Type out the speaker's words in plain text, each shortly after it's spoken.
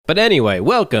But anyway,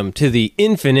 welcome to the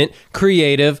Infinite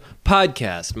Creative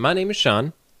Podcast. My name is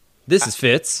Sean. This is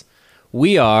Fitz.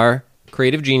 We are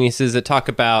creative geniuses that talk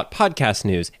about podcast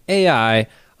news, AI,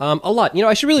 a lot. You know,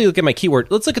 I should really look at my keyword.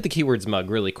 Let's look at the keywords mug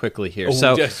really quickly here.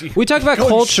 We talk about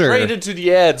culture. Straight into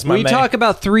the ads, my man. We talk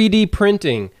about 3D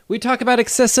printing. We talk about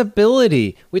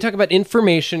accessibility. We talk about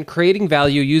information, creating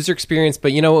value, user experience.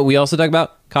 But you know what? We also talk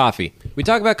about coffee. We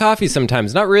talk about coffee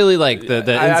sometimes. Not really like the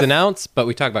ins and outs, but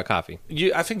we talk about coffee.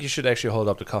 I think you should actually hold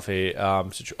up the coffee.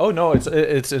 Oh, no,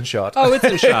 it's in shot. Oh, it's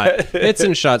in shot. It's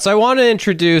in shot. So I want to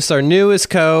introduce our newest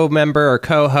co-member or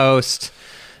co-host,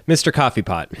 Mr. Coffee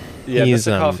Pot. Yeah,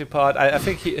 Mr. Coffee Pot. I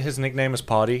think his nickname is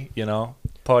Potty,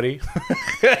 Potty.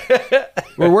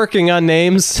 We're working on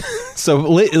names.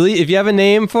 So if you have a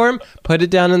name for him, put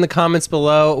it down in the comments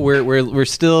below. We're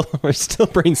still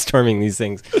brainstorming these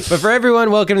things. But for everyone,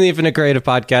 welcome to the Infinite Creative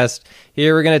Podcast.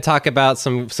 Here we're going to talk about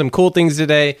some cool things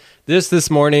today.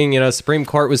 This morning, Supreme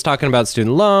Court was talking about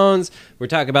student loans. We're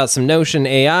talking about some Notion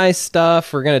AI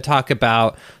stuff. We're going to talk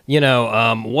about,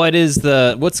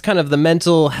 what's kind of the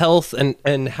mental health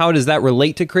and how does that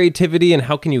relate to creativity, and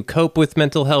how can you cope with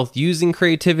mental health using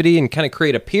creativity, and kind of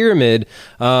create a pyramid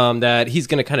that he's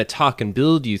going to kind of talk and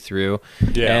build you through.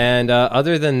 Yeah. And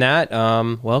other than that,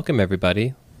 welcome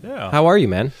everybody. Yeah. How are you,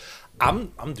 man?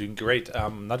 I'm doing great.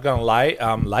 I'm not gonna lie.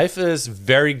 Life is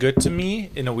very good to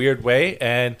me in a weird way,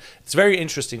 and it's very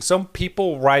interesting. Some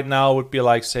people right now would be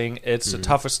like saying it's the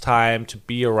toughest time to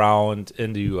be around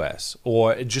in the US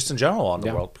or just in general in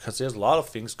the world, because there's a lot of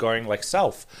things going like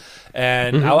south.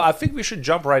 And I think we should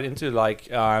jump right into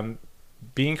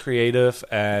being creative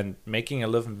and making a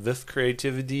living with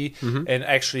creativity, and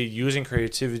actually using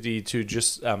creativity to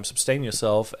just sustain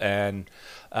yourself and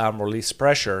release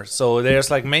pressure. So there's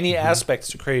like many aspects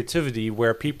to creativity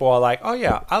where people are like, oh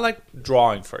yeah, I like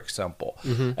drawing, for example.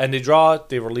 And they draw,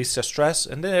 they release their stress.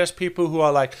 And then there's people who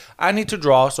are like, I need to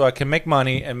draw so I can make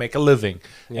money and make a living.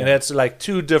 And that's like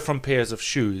two different pairs of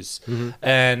shoes.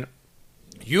 And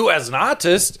you as an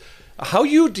artist, how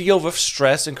you deal with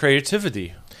stress and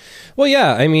creativity? Well,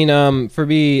 yeah. I mean, for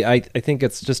me, I think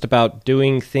it's just about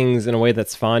doing things in a way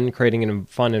that's fun, creating a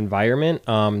fun environment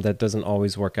that doesn't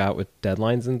always work out with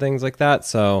deadlines and things like that.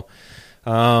 So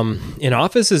in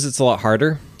offices, it's a lot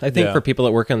harder. I think for people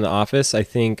that work in the office, I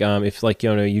think if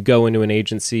you go into an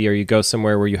agency or you go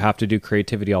somewhere where you have to do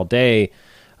creativity all day,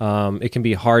 it can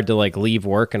be hard to leave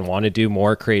work and want to do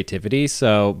more creativity.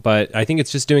 So, but I think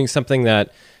it's just doing something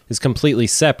that is completely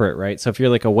separate, right? So if you're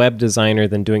like a web designer,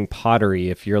 then doing pottery.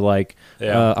 If you're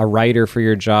a writer for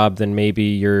your job, then maybe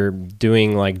you're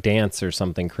doing dance or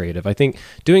something creative. I think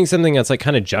doing something that's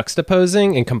kind of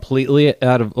juxtaposing and completely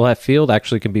out of left field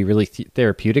actually can be really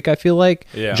therapeutic. I feel like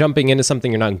jumping into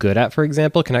something you're not good at, for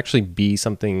example, can actually be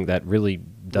something that really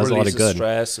does a lot of good.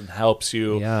 Stress and helps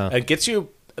you and gets you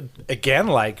again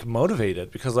motivated,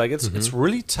 because it's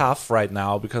really tough right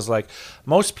now, because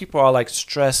most people are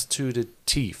stressed to the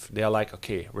teeth. They're like,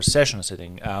 okay, recession is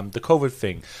hitting, the COVID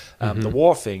thing, the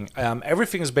war thing,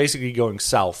 everything is basically going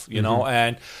south, you know,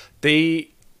 and they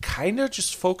kind of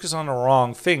just focus on the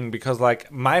wrong thing, because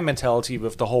my mentality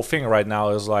with the whole thing right now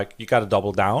is you got to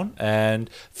double down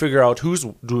and figure out who's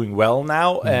doing well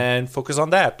now and focus on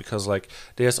that, because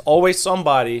there's always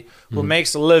somebody who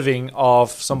makes a living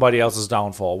off somebody else's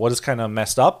downfall. What is kind of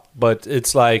messed up, but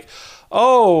it's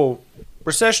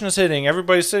recession is hitting,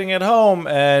 everybody's sitting at home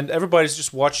and everybody's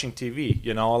just watching TV,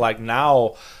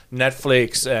 now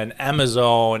Netflix and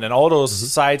Amazon and all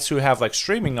those sites who have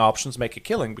streaming options make a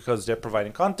killing because they're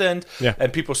providing content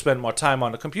and people spend more time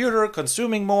on the computer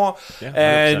consuming more,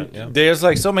 and there's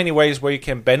so many ways where you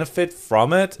can benefit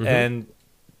from it, and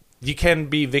you can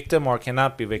be victim or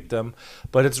cannot be victim,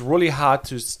 but it's really hard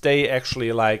to stay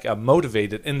actually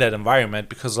motivated in that environment,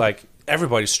 because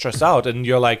everybody's stressed out and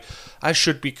you're I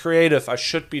should be creative, I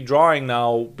should be drawing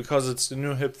now because it's the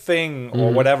new hip thing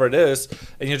or whatever it is,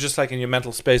 and you're just in your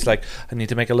mental space I need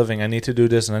to make a living, I need to do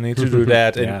this and I need to do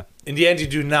that, and in the end you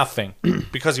do nothing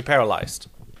because you're paralyzed.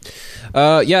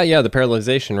 The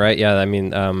paralyzation, right? Yeah, I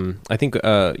mean, I think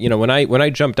when I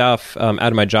jumped out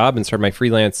of my job and started my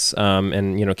freelance,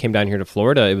 and came down here to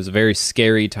Florida, it was a very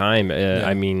scary time.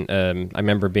 I mean, I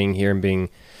remember being here and being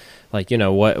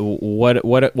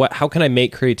what how can I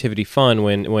make creativity fun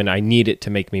when I need it to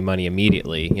make me money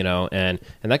immediately, and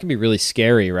that can be really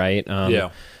scary, right?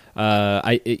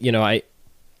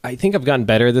 I think I've gotten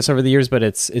better at this over the years, but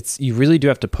it's you really do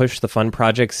have to push the fun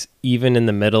projects even in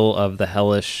the middle of the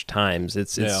hellish times.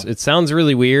 It sounds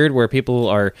really weird where people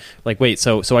are like, wait,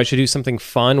 so I should do something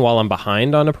fun while I'm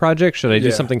behind on a project? Should I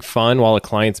do something fun while a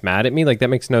client's mad at me? That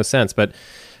makes no sense. But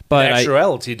But in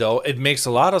actuality, though, it makes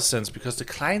a lot of sense because the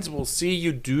clients will see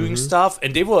you doing stuff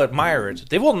and they will admire it.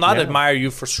 They will not admire you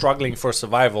for struggling for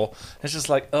survival. It's just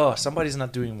like, oh, somebody's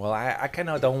not doing well. I kind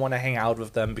of don't want to hang out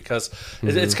with them because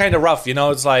it's kind of rough. You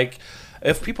know, it's like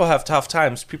if people have tough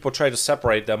times, people try to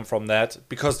separate them from that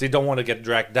because they don't want to get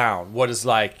dragged down. What is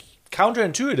like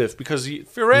counterintuitive because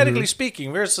theoretically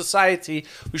speaking, we're a society,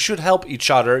 we should help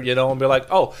each other, you know, and be like,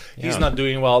 oh, he's not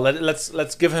doing well,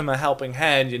 let's give him a helping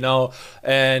hand, you know.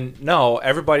 And no,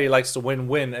 everybody likes to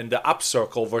win-win and the up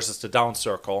circle versus the down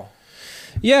circle.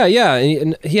 Yeah,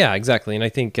 exactly. And I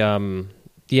think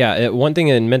one thing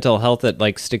in mental health that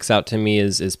like sticks out to me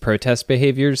is protest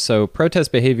behaviors. So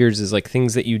protest behaviors is like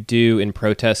things that you do in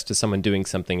protest to someone doing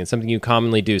something. It's something you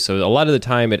commonly do. So a lot of the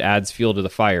time it adds fuel to the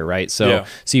fire, right? So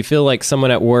you feel like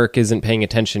someone at work isn't paying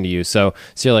attention to you. So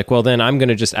you're like, well, then I'm going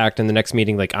to just act in the next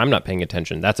meeting like I'm not paying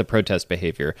attention. That's a protest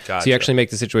behavior. Gotcha. So you actually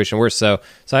make the situation worse. So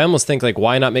I almost think like,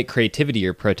 why not make creativity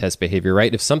your protest behavior,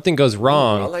 right? If something goes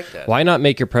wrong, I like that. Why not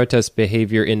make your protest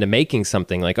behavior into making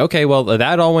something like, okay, well,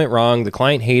 that all went wrong. The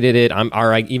client hated it.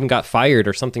 Or I even got fired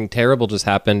or something terrible just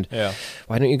happened. Yeah.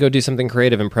 Why don't you go do something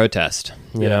creative and protest?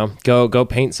 You know, go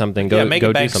paint something. Go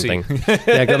do something.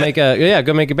 Go make a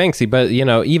Banksy. But you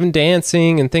know, even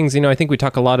dancing and things. You know, I think we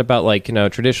talk a lot about like, you know,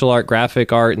 traditional art,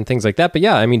 graphic art, and things like that. But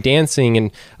yeah, I mean, dancing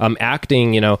and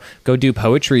acting. You know, go do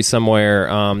poetry somewhere.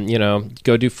 You know,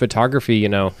 go do photography. You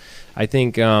know, I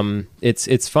think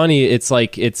it's funny. It's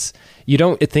like you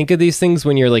don't think of these things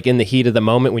when you're like in the heat of the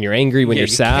moment, when you're angry, when you're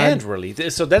sad. You can't really.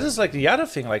 So that is like the other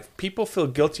thing. Like people feel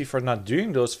guilty for not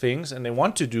doing those things, and they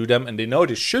want to do them, and they know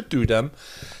they should do them.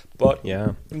 But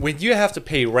when you have to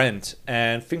pay rent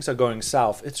and things are going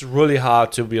south, it's really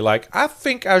hard to be like, I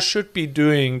think I should be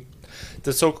doing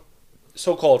the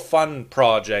so-called fun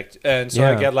project, and so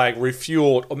I get like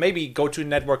refueled, or maybe go to a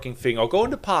networking thing, or go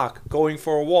in the park, going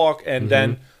for a walk, and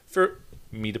then for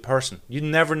meet a person. You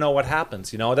never know what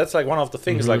happens, you know. That's like one of the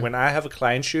things. Like when I have a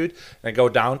client shoot and I go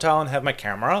downtown, have my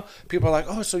camera, people are like,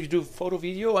 oh, so you do photo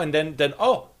video, and then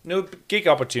oh, new gig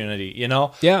opportunity, you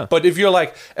know. But if you're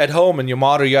like at home and you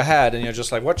model your head and you're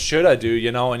just like, what should I do,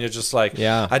 you know, and you're just like,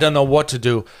 I don't know what to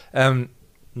do,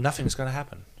 nothing's gonna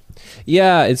happen.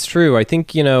 Yeah, it's true. I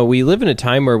think, you know, we live in a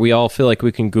time where we all feel like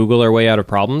we can Google our way out of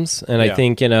problems. And I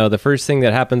think, you know, the first thing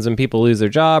that happens when people lose their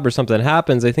job or something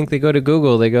happens, I think they go to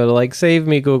Google. They go to like, save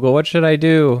me, Google. What should I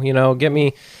do? You know, get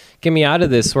me out of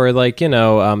this. Where like, you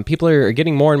know, people are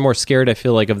getting more and more scared, I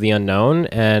feel like, of the unknown.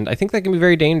 And I think that can be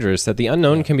very dangerous, that the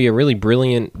unknown can be a really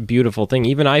brilliant, beautiful thing.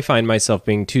 Even I find myself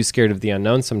being too scared of the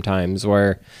unknown sometimes,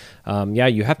 where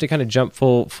you have to kind of jump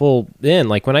full in.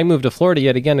 Like when I moved to Florida,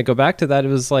 yet again, to go back to that, it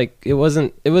was like, there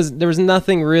was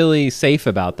nothing really safe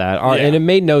about that. And it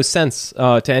made no sense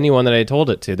to anyone that I told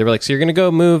it to. They were like, so you're going to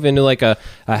go move into like a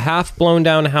half blown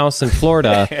down house in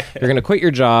Florida. You're going to quit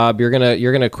your job. You're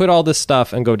going to quit all this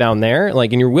stuff and go down there.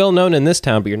 Like, and you're well known in this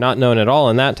town, but you're not known at all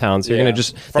in that town. So you're going to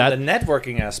just, from the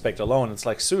networking aspect alone, it's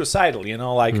like suicidal, you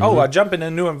know, like, oh, I jump in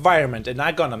a new environment and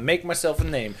I'm going to make myself a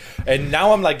name. And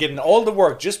now I'm like getting all the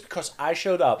work just because I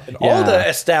showed up, and all the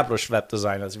established web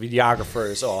designers,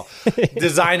 videographers, or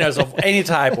designers of any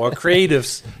type, or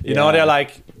creatives, you know, they're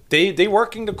like, they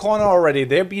working the corner already.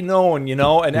 They'll be known, you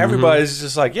know, and everybody's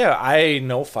just like, yeah, I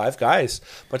know 5 guys.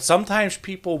 But sometimes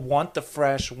people want the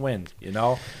fresh wind, you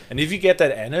know, and if you get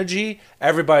that energy,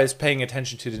 everybody's paying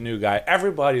attention to the new guy.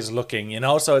 Everybody's looking, you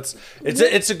know, so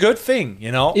it's a good thing,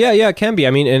 you know. Yeah, it can be.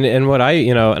 I mean, and what I,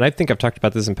 you know, and I think I've talked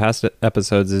about this in past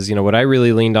episodes, is, you know, what I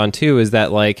really leaned on too is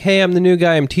that, like, hey, I'm the new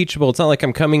guy, I'm teachable. It's not like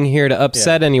I'm coming here to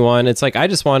upset anyone. It's like, I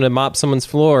just want to mop someone's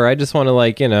floor. I just want to,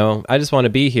 like, you know, I just want to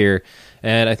be here.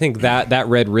 And I think that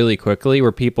read really quickly,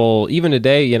 where people, even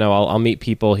today, you know, I'll meet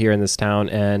people here in this town,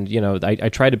 and, you know, I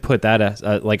try to put that as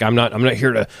like, I'm not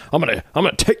here to, I'm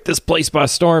gonna take this place by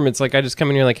storm. It's like, I just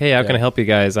come in here like, hey, how can I help you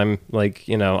guys? I'm like,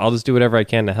 you know, I'll just do whatever I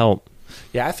can to help.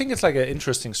 Yeah, I think it's like an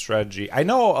interesting strategy. I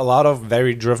know a lot of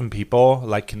very driven people,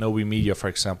 like Kenobi Media, for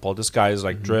example. This guy is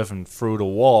like driven through the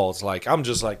walls. Like, I'm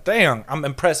just like, damn, I'm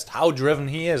impressed how driven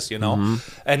he is, you know?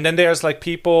 And then there's like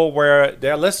people where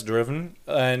they're less driven,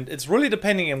 and it's really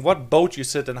depending on what boat you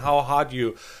sit and how hard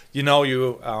you know,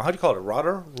 how do you call it,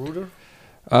 rudder? Like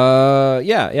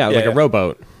a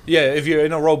rowboat. Yeah, if you're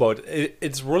in a rowboat,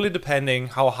 it's really depending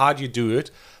how hard you do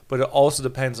it. but it also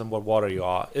depends on what water you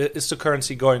are. Is the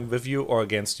currency going with you or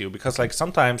against you? Because like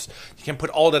sometimes you can put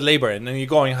all that labor in and you're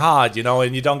going hard, you know,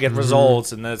 and you don't get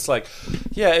results. And then it's like,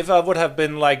 yeah, if I would have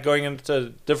been like going into a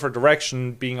different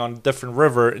direction, being on a different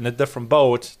river in a different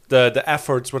boat, the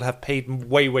efforts would have paid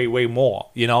way, way, way more,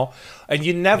 you know? And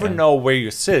you never know where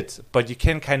you sit, but you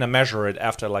can kind of measure it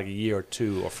after like a year or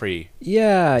 2 or 3.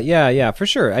 Yeah, for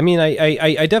sure. I mean,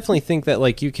 I definitely think that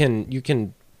like you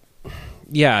can.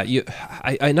 Yeah,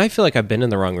 and I feel like I've been in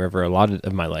the wrong river a lot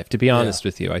of my life, to be honest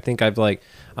with you. I think I'm one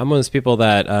of those people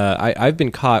that I've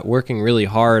been caught working really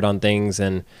hard on things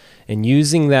and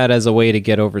using that as a way to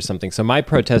get over something. So my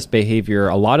protest behavior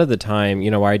a lot of the time,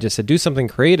 you know, where I just said do something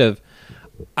creative,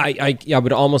 I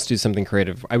would almost do something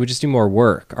creative. I would just do more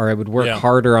work, or I would work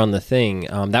harder on the thing.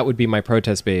 That would be my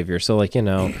protest behavior. So like, you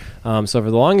know, so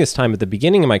for the longest time at the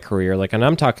beginning of my career, like, and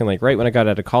I'm talking like right when I got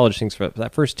out of college, things for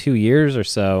that first 2 years or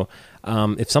so,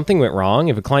 if something went wrong,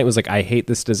 if a client was like, I hate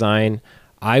this design,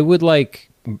 I would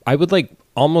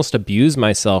almost abuse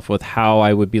myself with how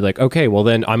I would be like, okay, well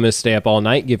then I'm going to stay up all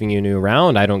night giving you a new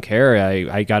round. I don't care.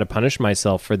 I got to punish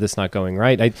myself for this not going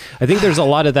right. I think there's a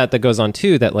lot of that goes on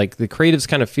too, that like the creatives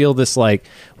kind of feel this like,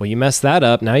 well, you messed that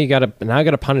up. Now I got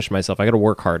to punish myself. I got to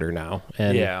work harder now.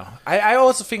 And I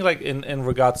also think like in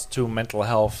regards to mental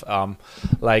health,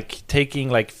 like taking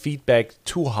like feedback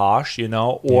too harsh, you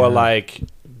know, or like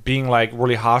being like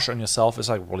really harsh on yourself is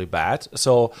like really bad.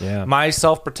 So my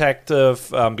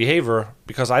self-protective behavior,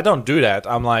 because I don't do that,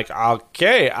 I'm like,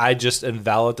 okay, I just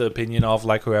invalidate the opinion of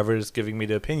like whoever is giving me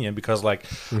the opinion, because like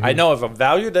I know if I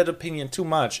value that opinion too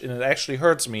much and it actually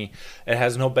hurts me, it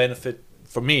has no benefit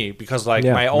for me, because like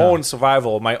my own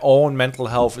survival, my own mental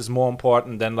health is more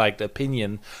important than like the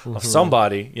opinion of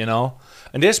somebody, you know.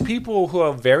 And there's people who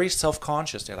are very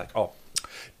self-conscious. They're like, oh,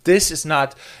 this is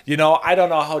not, you know, I don't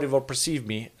know how they will perceive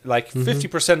me. Like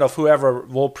 50% of whoever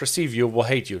will perceive you will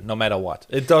hate you no matter what.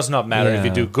 It does not matter if you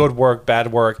do good work,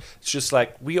 bad work. It's just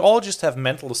like we all just have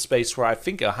mental space where I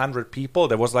think 100 people,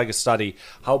 there was like a study,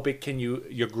 how big can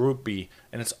your group be?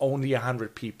 And it's only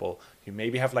 100 people. You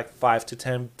maybe have like 5 to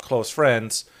 10 close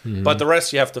friends, but the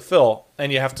rest you have to fill,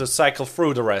 and you have to cycle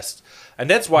through the rest. And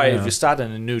that's why if you start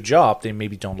in a new job, they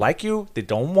maybe don't like you, they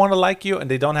don't want to like you, and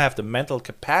they don't have the mental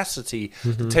capacity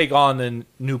to take on a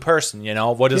new person, you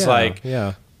know? What is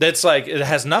that's like, it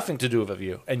has nothing to do with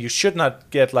you. And you should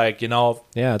not get like, you know,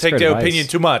 take their opinion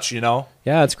too much, you know?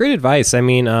 Yeah, it's great advice. I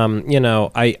mean, you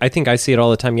know, I think I see it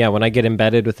all the time. Yeah, when I get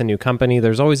embedded with a new company,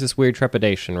 there's always this weird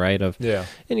trepidation, right?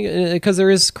 Because there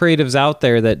is creatives out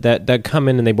there that come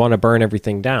in and they want to burn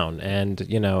everything down. And,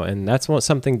 you know, and that's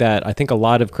something that I think a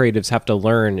lot of creatives have to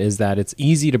learn, is that it's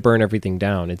easy to burn everything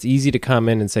down. It's easy to come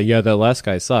in and say, yeah, the last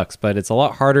guy sucks. But it's a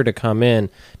lot harder to come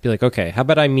in, be like, okay, how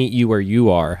about I meet you where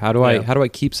you are? How do I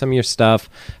keep some of your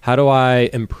stuff? How do I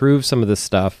improve some of this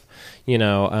stuff? You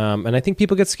know, and I think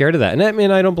people get scared of that. And I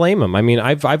mean, I don't blame them. I mean,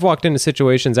 I've walked into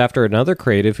situations after another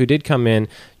creative who did come in,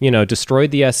 you know, destroyed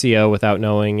the SEO without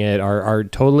knowing it, or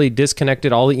totally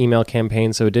disconnected all the email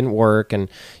campaigns so it didn't work. And,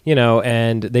 you know,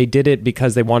 and they did it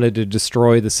because they wanted to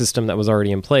destroy the system that was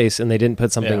already in place, and they didn't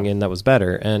put something in that was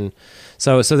better. And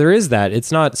so there is that.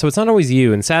 It's not always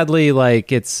you. And sadly,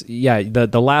 like it's,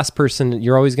 the last person,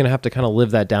 you're always going to have to kind of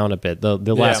live that down a bit,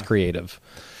 the last creative.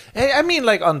 I mean,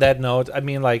 like on that note, I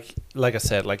mean, like I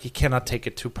said, like you cannot take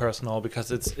it too personal, because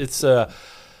it's a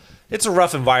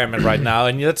rough environment right now.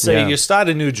 And let's say you start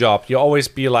a new job, you always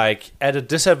be like at a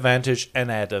disadvantage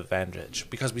and at advantage,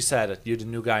 because we said it. You're the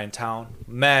new guy in town.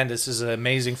 Man, this is an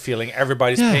amazing feeling.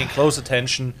 Everybody's paying close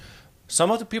attention. Some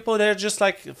of the people, they're just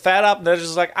like fed up. They're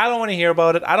just like, I don't want to hear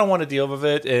about it. I don't want to deal with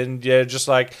it. And you're just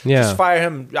like, just fire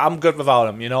him. I'm good without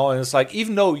him, you know? And it's like,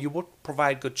 even though you would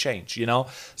provide good change, you know?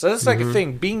 So that's like a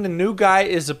thing. Being the new guy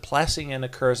is a blessing and a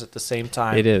curse at the same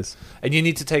time. It is. And you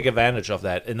need to take advantage of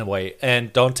that in a way,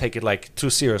 and don't take it like too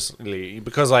seriously,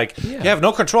 because like you have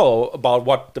no control about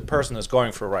what the person is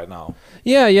going through right now.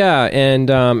 Yeah. And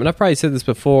I've probably said this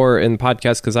before in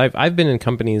podcasts, because I've been in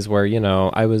companies where, you know,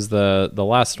 I was the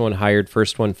last one hired,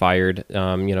 first one fired,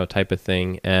 you know, type of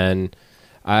thing. And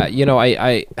you know,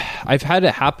 I've had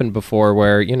it happen before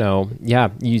where, you know,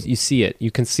 you see it. You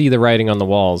can see the writing on the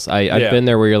walls. I've been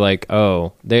there where you're like,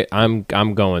 oh,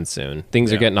 I'm going soon.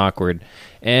 Things are getting awkward.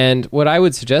 And what I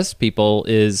would suggest to people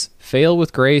is fail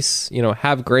with grace, you know,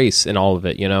 have grace in all of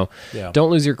it, you know.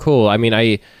 Don't lose your cool. I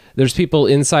mean, there's people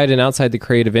inside and outside the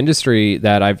creative industry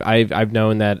that I've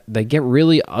known that they get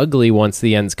really ugly once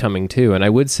the end's coming too. And I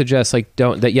would suggest like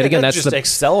don't that yet again that that's just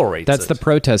accelerates. That's it. the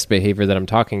protest behavior that I'm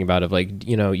talking about of like,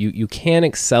 you know, you can't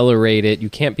accelerate it. You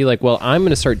can't be like, well, I'm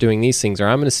going to start doing these things, or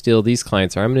I'm going to steal these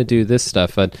clients, or I'm going to do this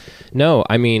stuff. But no,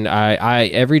 I mean, I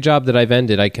every job that I've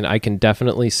ended, I can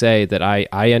definitely say that I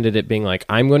ended it being like,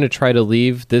 I'm going to try to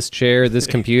leave this chair, this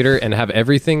computer, and have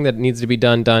everything that needs to be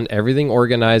done, everything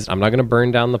organized. I'm not going to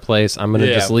burn down the place. I'm going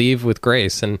to just leave with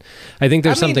grace. And I think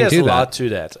there's something to that. There's a lot to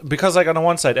that. Because like on the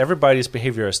one side, everybody's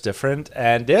behavior is different.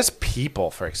 And there's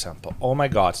people, for example, oh my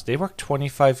God, they work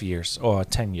 25 years or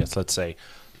 10 years, let's say.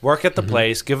 Work at the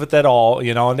place, give it that all,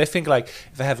 you know, and they think like,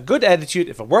 if I have a good attitude,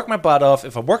 if I work my butt off,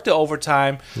 if I work the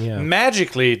overtime,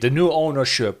 magically the new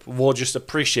ownership will just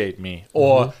appreciate me,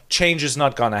 or change is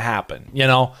not going to happen, you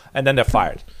know, and then they're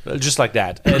fired, just like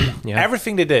that. And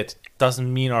everything they did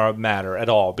doesn't mean or matter at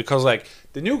all, because like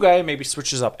the new guy maybe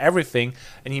switches up everything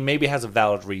and he maybe has a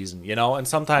valid reason, you know, and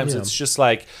sometimes it's just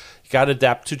like, you got to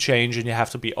adapt to change and you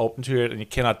have to be open to it, and you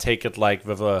cannot take it like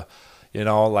with a, you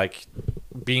know, like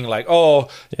being like, oh,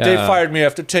 they fired me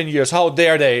after 10 years. How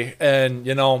dare they? And,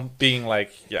 you know, being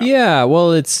like, Yeah,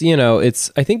 well, it's, you know,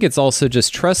 I think it's also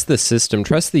just trust the system,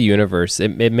 trust the universe.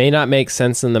 It may not make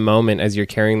sense in the moment as you're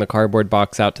carrying the cardboard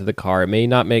box out to the car. It may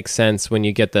not make sense when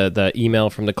you get the email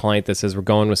from the client that says, we're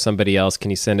going with somebody else. Can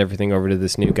you send everything over to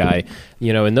this new guy?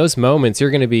 You know, in those moments,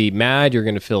 you're going to be mad. You're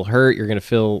going to feel hurt. You're going to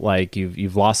feel like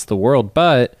you've lost the world.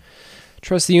 But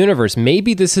trust the universe.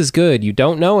 Maybe this is good. You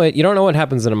don't know it. You don't know what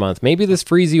happens in a month. Maybe this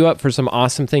frees you up for some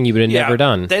awesome thing you would have never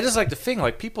done. That is like the thing.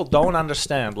 Like people don't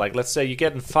understand. Like let's say you're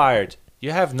getting fired. You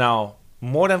have now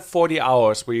more than 40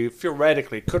 hours where you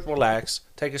theoretically could relax,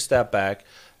 take a step back,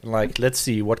 and like, let's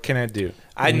see, what can I do?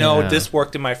 I know this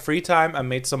worked in my free time. I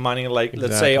made some money, like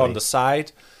let's say on the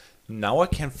side. Now I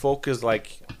can focus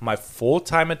like my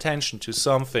full-time attention to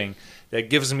something that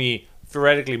gives me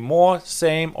theoretically more,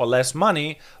 same, or less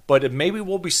money, but it maybe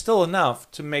will be still enough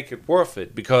to make it worth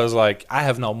it, because like I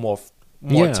have now more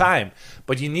time.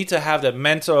 But you need to have that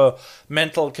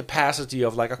mental capacity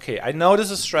of like, okay, I know this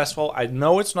is stressful, I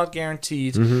know it's not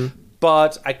guaranteed,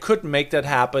 but I could make that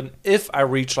happen if I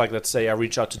reach, like, let's say I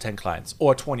reach out to 10 clients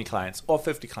or 20 clients or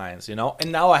 50 clients, you know,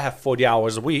 and now I have 40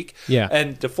 hours a week,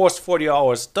 and the first 40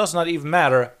 hours does not even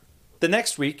matter. The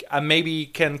next week, I maybe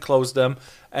can close them,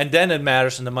 and then it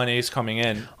matters and the money is coming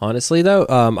in. Honestly, though,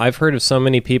 I've heard of so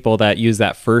many people that use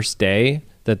that first day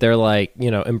that they're like, you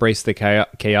know, embrace the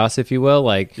chaos, if you will.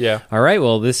 Like, all right,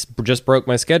 well, this just broke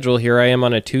my schedule. Here I am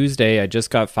on a Tuesday. I just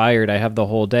got fired. I have the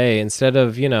whole day, instead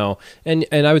of, you know, and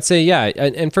I would say,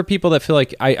 and for people that feel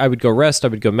like I would go rest, I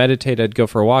would go meditate, I'd go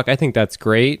for a walk. I think that's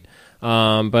great.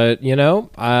 But, you know,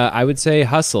 I would say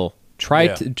hustle.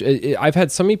 I've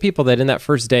had so many people that in that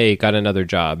first day got another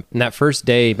job, and that first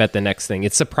day met the next thing.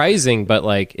 It's surprising, but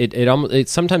like it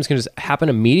sometimes can just happen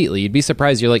immediately. You'd be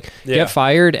surprised. You're like, get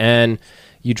fired, and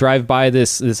you drive by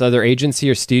this other agency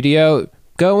or studio.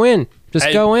 Go in,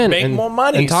 go in, make more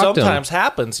money. And sometimes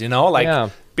happens, you know,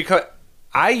 like because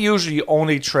I usually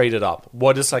only trade it up.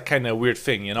 What is like kind of a weird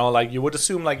thing, you know? Like you would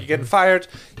assume like you're getting fired,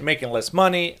 you're making less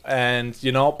money, and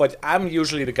you know. But I'm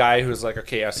usually the guy who's like,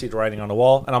 okay, I see the writing on the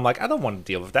wall, and I'm like, I don't want to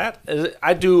deal with that.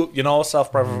 I do, you know,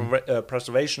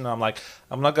 self-preservation. I'm like,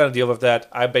 I'm not gonna deal with that.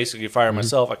 I basically fire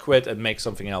myself. I quit and make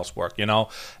something else work, you know.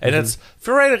 And it's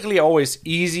theoretically always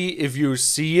easy if you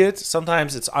see it.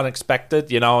 Sometimes it's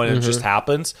unexpected, you know, and it just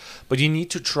happens. But you need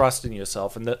to trust in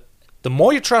yourself, and the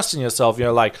more you trust in yourself,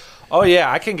 you're like, oh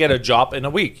yeah, I can get a job in a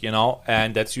week, you know,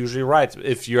 and that's usually right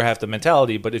if you have the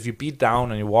mentality. But if you beat down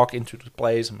and you walk into the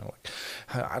place and you're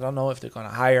like, I don't know if they're gonna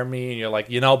hire me, and you're like,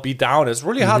 you know, beat down, it's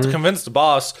really hard to convince the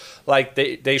boss like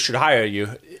they should hire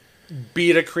you.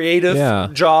 Be it a creative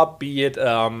job, be it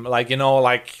like, you know,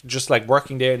 like just like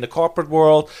working there in the corporate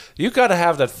world, you gotta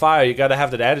have that fire, you gotta have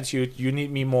that attitude. You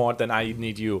need me more than I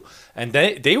need you, and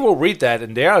they will read that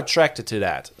and they are attracted to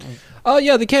that. Oh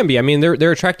yeah, they can be. I mean,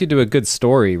 they're attracted to a good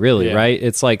story, really, right?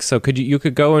 It's like, so you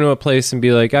could go into a place and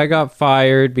be like, I got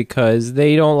fired because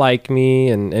they don't like me,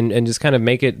 and just kind of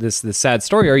make it this sad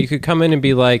story. Or you could come in and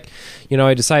be like, you know,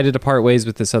 I decided to part ways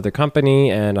with this other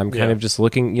company, and I'm kind of just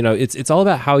looking. You know, it's all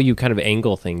about how you kind of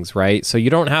angle things, right? So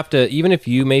you don't have to, even if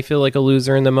you may feel like a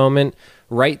loser in the moment,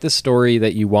 write the story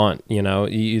that you want. You know,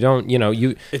 you don't, you know,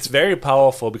 it's very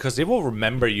powerful because they will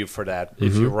remember you for that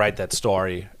if you write that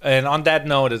story. And on that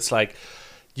note, it's like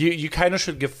you kind of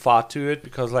should give thought to it,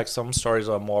 because like some stories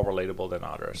are more relatable than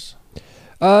others.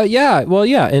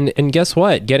 And guess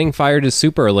what? Getting fired is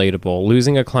super relatable.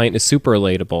 Losing a client is super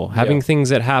relatable. Having things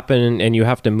that happen and you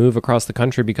have to move across the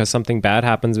country because something bad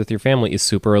happens with your family is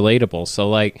super relatable. So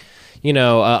like,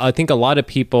 I think a lot of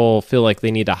people feel like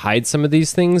they need to hide some of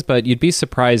these things, but you'd be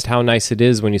surprised how nice it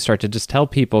is when you start to just tell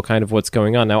people kind of what's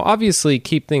going on. Now, obviously,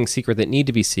 keep things secret that need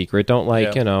to be secret. Don't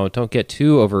don't get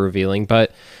too over revealing.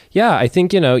 But yeah, I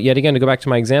think, yet again, to go back to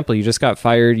my example, you just got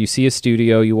fired, you see a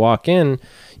studio, you walk in,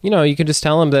 you can just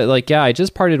tell them that, like, yeah, I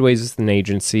just parted ways with an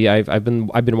agency. I've been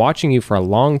watching you for a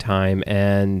long time,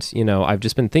 and I've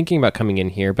just been thinking about coming in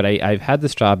here, but I've had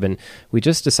this job, and we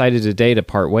just decided today to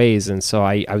part ways. And so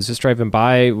I was just driving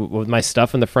by with my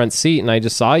stuff in the front seat, and I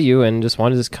just saw you, and just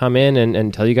wanted to come in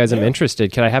and tell you guys I'm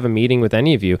interested. Could I have a meeting with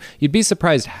any of you? You'd be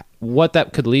surprised what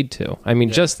that could lead to. I mean,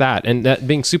 just that, and that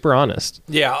being super honest.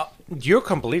 Yeah. You're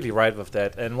completely right with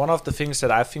that. And one of the things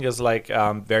that I think is like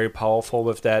very powerful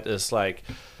with that is like,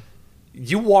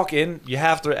 you walk in, you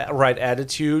have the right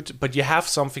attitude, but you have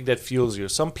something that fuels you.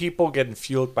 Some people get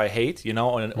fueled by hate,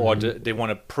 or they want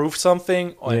to prove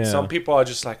something. And some people are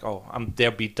just like, oh, they're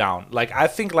beat down. Like, I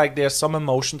think like there's some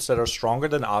emotions that are stronger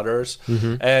than others.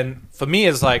 And for me,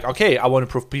 it's like, okay, I want to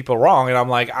prove people wrong. And I'm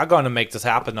like, I'm going to make this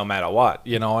happen no matter what,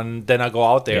 and then I go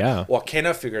out there. Yeah. Or can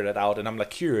I figure that out? And I'm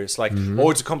like curious, like, oh,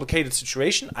 it's a complicated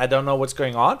situation. I don't know what's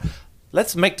going on.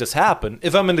 Let's make this happen.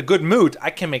 If I'm in a good mood, I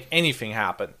can make anything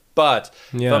happen. But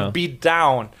if I'm beat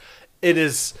down,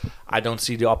 I don't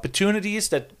see the opportunities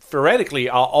that theoretically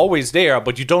are always there,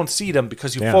 but you don't see them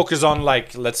because you focus on,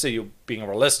 like, let's say you're being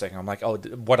realistic. I'm like, oh,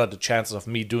 what are the chances of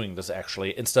me doing this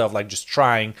actually? Instead of like just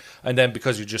trying, and then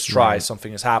because you just try,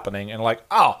 something is happening, and like,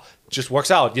 oh, it just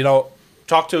works out.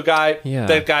 Talk to a guy,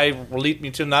 that guy will lead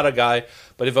me to another guy.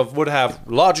 But if I would have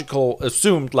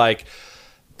assumed like,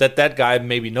 that guy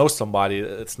maybe knows somebody,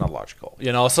 it's not logical,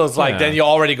 So it's like, then you're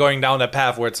already going down that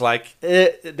path where it's like,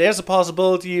 there's a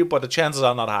possibility, but the chances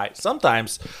are not high.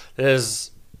 Sometimes there's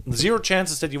zero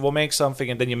chances that you will make something,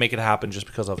 and then you make it happen just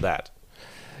because of that.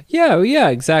 Yeah,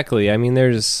 exactly. I mean,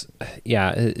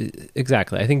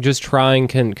 exactly. I think just trying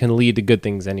can lead to good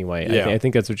things anyway. Yeah. I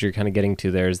think that's what you're kind of getting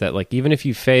to there, is that, like, even if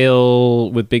you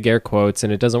fail with big air quotes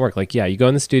and it doesn't work, like, you go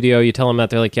in the studio, you tell them that,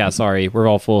 they're like, yeah, sorry, we're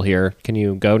all full here. Can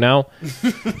you go now?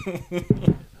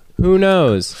 Who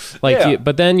knows? Like,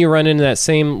 but then you run into that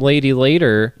same lady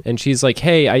later, and she's like,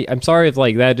 "Hey, I'm sorry if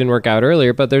like that didn't work out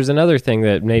earlier, but there's another thing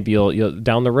that maybe you'll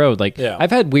down the road." Like,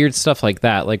 I've had weird stuff like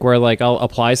that, like where like I'll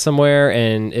apply somewhere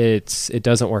and it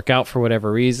doesn't work out for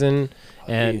whatever reason,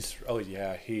 and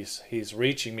he's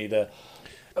reaching me to.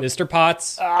 Mr.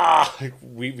 Potts.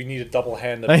 We need a double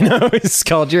hand. I know, it's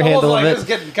called your handle of it. It's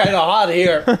getting kind of hot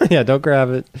here. Yeah, don't grab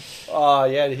it.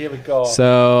 Here we go.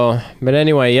 So, but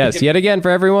anyway, yes, yet again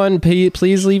for everyone,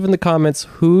 please leave in the comments,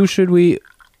 who should we...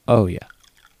 Oh, yeah.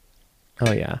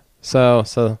 So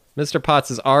Mr. Potts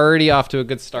is already off to a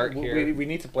good start here. We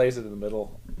need to place it in the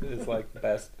middle. It's like the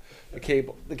best. The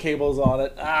cable's on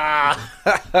it.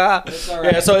 It's all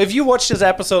right. Yeah, so if you watch this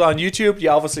episode on YouTube, you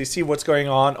obviously see what's going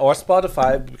on, or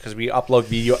Spotify, because we upload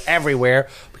video everywhere,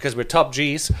 because we're top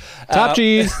G's.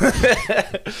 G's.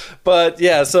 But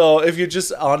yeah, so if you're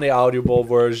just on the audible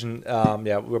version,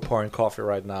 we're pouring coffee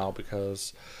right now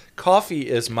because coffee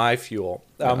is my fuel.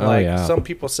 Some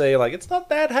people say, like, it's not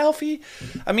that healthy.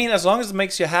 I mean, as long as it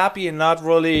makes you happy and not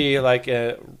really, like,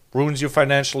 ruins you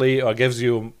financially or gives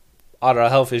you other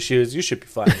health issues, you should be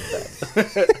fine with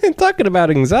that. Talking about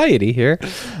anxiety here.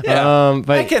 But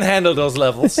I can handle those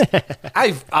levels.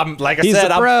 I'm like I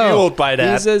said, I'm fueled by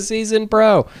that. He's a seasoned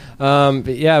pro. But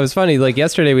yeah, it was funny. Like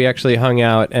yesterday, we actually hung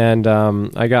out, and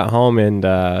I got home, and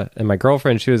my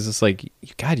girlfriend, she was just like,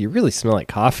 "God, you really smell like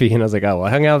coffee." And I was like, "Oh, well, I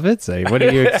hung out with Fitzy. What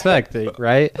do you expect,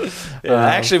 right?"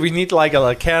 Actually, we need like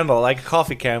a candle, like a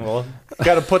coffee candle.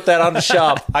 Got to put that on the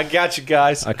shop. I got you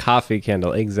guys. A coffee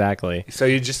candle, exactly. So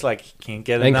you just like can't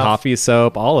get and enough. Coffee,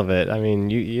 soap, all of it. I mean,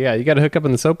 you got to hook up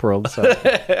in the soap world. So.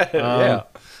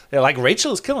 Yeah, like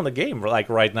Rachel is killing the game like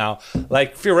right now.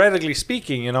 Like theoretically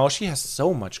speaking, she has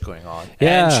so much going on.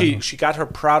 Yeah, and she got her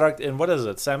product in, what is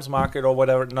it, Sam's Market or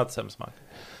whatever? Not Sam's Market.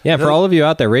 Yeah, for all of you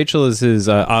out there, Rachel is his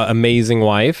amazing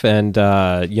wife, and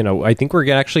I think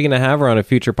we're actually going to have her on a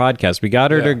future podcast. We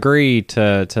got her to agree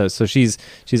to so she's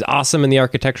awesome in the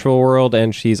architectural world,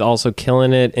 and she's also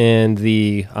killing it in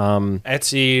the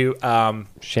Etsy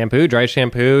shampoo, dry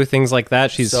shampoo, things like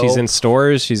that. She's in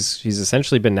stores. She's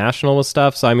essentially been national with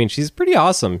stuff. So I mean, she's pretty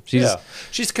awesome.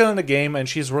 She's killing the game, and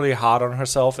she's really hard on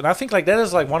herself. And I think like that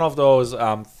is like one of those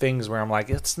things where I'm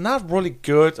like, it's not really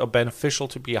good or beneficial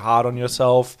to be hard on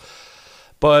yourself.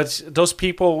 But those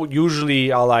people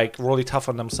usually are like really tough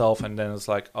on themselves, and then it's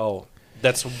like, oh,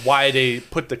 That's why they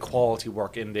put the quality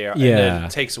work in there, and Yeah. then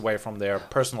it takes away from their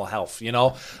personal health. You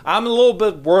know, I'm a little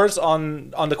bit worse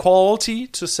on the quality,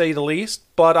 to say the least,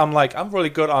 but I'm really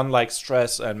good on like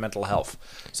stress and mental health.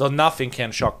 So nothing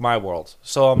can shock my world.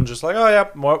 So I'm just like, oh yeah,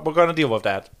 we're gonna deal with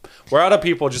that. Where other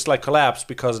people just like collapse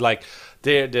because like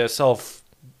they're self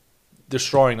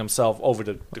destroying themselves over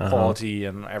the quality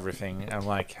and everything. I'm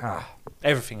like,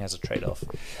 everything has a trade-off.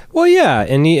 Well, yeah,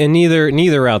 and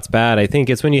neither route's bad. I think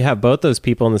it's when you have both those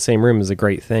people in the same room is a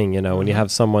great thing. You know, when you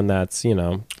have someone that's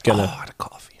gonna the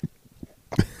coffee.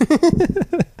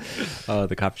 oh,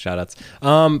 the coffee shout-outs.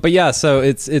 But yeah, so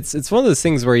it's one of those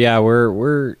things where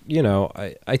we're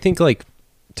I think like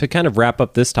to kind of wrap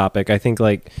up this topic, I think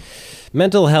like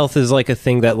mental health is like a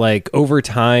thing that like over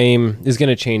time is going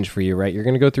to change for you, right? You're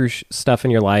going to go through stuff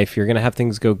in your life. You're going to have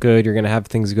things go good. You're going to have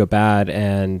things go bad.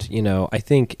 And, I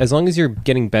think as long as you're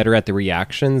getting better at the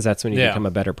reactions, that's when you become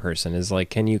a better person. Is like,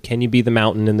 can you be the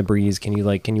mountain in the breeze? Can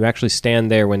you actually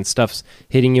stand there when stuff's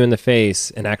hitting you in the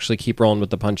face and actually keep rolling with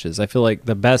the punches? I feel like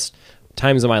the best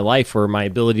times of my life were my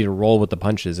ability to roll with the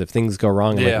punches. If things go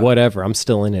wrong, I'm like, whatever, I'm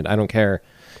still in it. I don't care.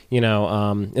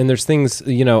 And there's things,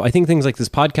 I think things like this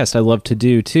podcast I love to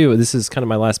do too. This is kind of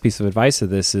my last piece of advice of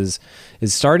this is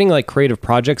starting like creative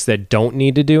projects that don't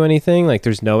need to do anything. Like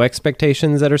there's no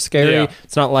expectations that are scary. Yeah.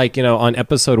 It's not like, on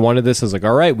episode 1 of this is like,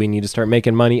 all right, we need to start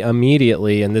making money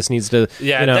immediately. And this needs to,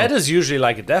 that is usually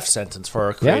like a death sentence for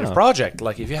a creative project.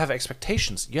 Like if you have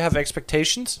expectations,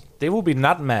 they will be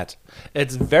not met.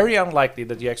 It's very unlikely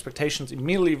that your expectations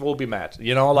immediately will be met.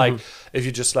 If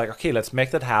you just like, okay, let's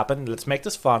make that happen. Let's make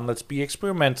this fun. Let's be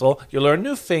experimental. You learn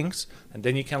new things, and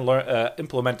then you can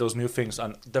implement those new things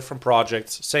on different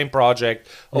projects, same project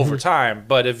over time.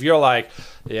 But if you're like,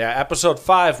 episode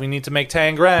 5, we need to make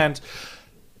 10 grand.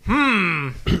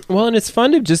 Well, and it's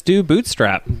fun to just do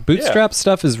bootstrap. Bootstrap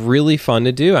stuff is really fun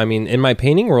to do. I mean, in my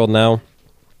painting world now,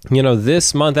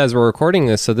 this month as we're recording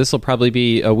this, so this will probably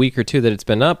be a week or two that it's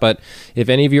been up, but if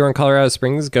any of you are in Colorado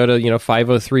Springs, go to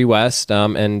 503 West,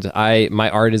 and my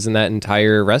art is in that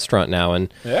entire restaurant now,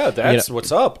 and that's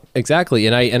what's up. Exactly.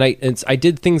 And I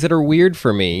did things that are weird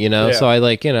for me, so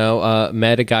I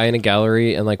met a guy in a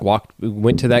gallery and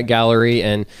went to that gallery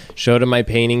and showed him my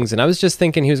paintings, and I was just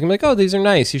thinking he was gonna be like, oh, these are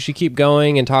nice, you should keep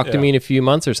going and talk to me in a few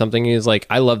months or something. And he was like,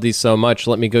 I love these so much,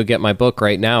 let me go get my book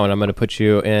right now, and I'm gonna put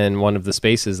you in one of the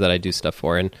spaces that I do stuff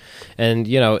for. And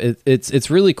it's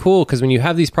really cool because when you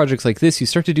have these projects like this, you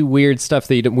start to do weird stuff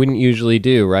that you wouldn't usually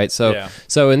do, right? So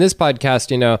in this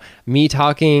podcast, me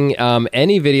talking,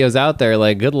 any videos out there,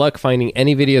 like good luck finding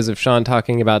any videos of Sean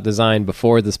talking about design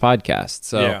before this podcast.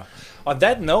 So on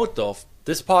that note though,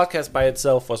 this podcast by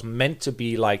itself was meant to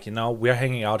be like, we're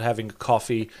hanging out, having a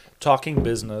coffee, talking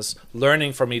business,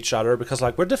 learning from each other, because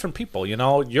we're different people,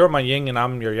 you're my yin and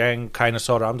I'm your yang, kind of,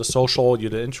 sort of. I'm the social,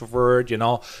 you're the introvert, you're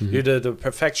the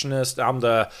perfectionist, I'm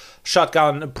the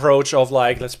shotgun approach of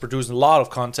let's produce a lot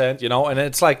of content, and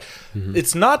it's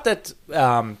it's not that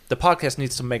the podcast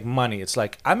needs to make money. It's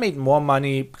like I made more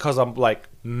money because I'm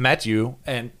met you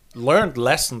and learned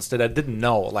lessons that I didn't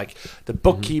know, like the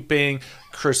bookkeeping.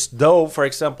 Chris Do, for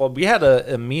example, we had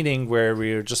a meeting where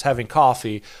we were just having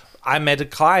coffee. I met a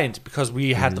client because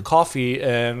we had the coffee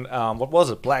and what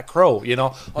was it, Black Crow,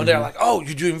 and they're like, oh,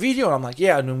 you're doing video? And I'm like,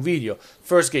 yeah, I'm doing video.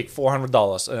 First gig,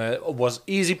 $400. It was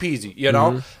easy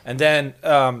peasy, and then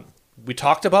we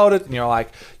talked about it, and you're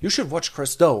like, you should watch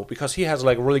Chris Do because he has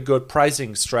really good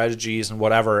pricing strategies and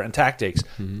whatever and tactics.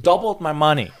 Doubled my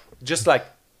money, just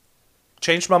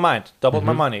changed my mind, doubled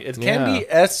my money. It can be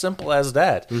as simple as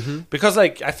that. Because I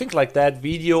think that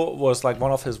video was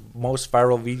one of his most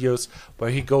viral videos where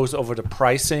he goes over the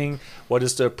pricing, what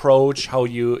is the approach, how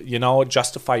you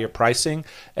justify your pricing,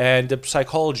 and the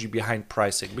psychology behind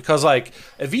pricing. Because a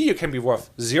video can be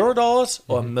worth $0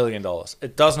 or $1 million.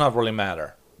 It does not really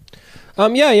matter.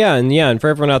 And for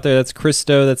everyone out there, that's Chris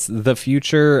Do, that's The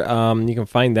Future. You can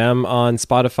find them on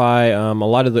Spotify. A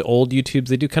lot of the old YouTubes,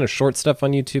 they do kind of short stuff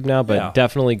on YouTube now, but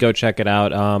definitely go check it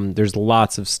out. There's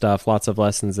lots of stuff, lots of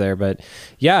lessons there. But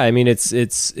I mean,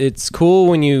 it's cool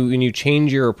when you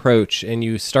change your approach and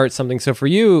you start something. So for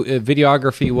you,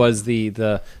 videography was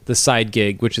the side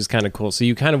gig, which is kind of cool. So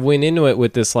you kind of went into it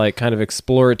with this kind of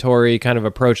exploratory kind of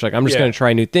approach. I'm just going to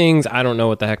try new things. I don't know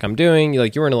what the heck I'm doing.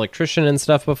 You were an electrician and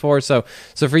stuff before, so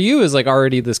So for you is like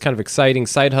already this kind of exciting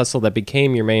side hustle that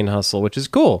became your main hustle, which is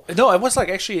cool. No, it was like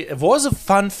actually, it was a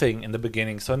fun thing in the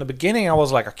beginning. So in the beginning, I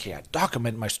was like, okay, I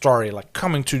document my story, like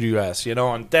coming to the US,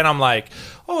 and then I'm like,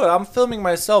 oh, I'm filming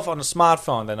myself on a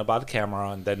smartphone, then about the camera,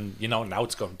 and then, now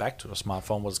it's going back to the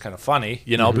smartphone, was kind of funny,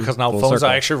 because now Full phones circle.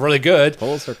 are actually really good.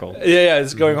 Full circle. Yeah,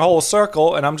 it's going whole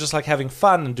circle, and I'm just like having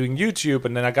fun and doing YouTube,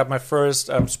 and then I got my first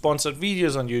sponsored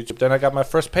videos on YouTube, then I got my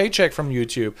first paycheck from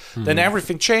YouTube, then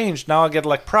everything changed. Now I get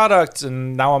like products,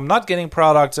 and now I'm not getting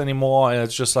products anymore, and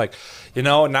it's just like,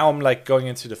 now I'm like going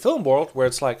into the film world where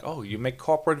it's like, oh, you make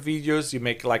corporate videos, you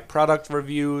make like product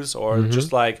reviews, or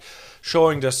just like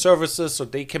showing their services so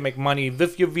they can make money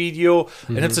with your video,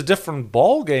 and it's a different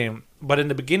ball game. But in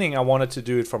the beginning, I wanted to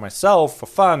do it for myself, for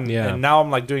fun, and now I'm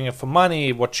like doing it for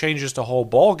money. What changes the whole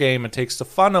ball game? It takes the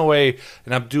fun away,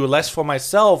 and I do less for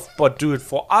myself, but do it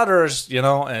for others,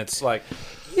 and it's like,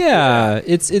 yeah,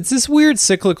 it's this weird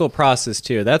cyclical process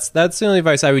too. That's the only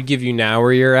advice I would give you now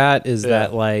where you're at is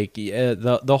that like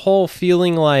the whole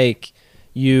feeling like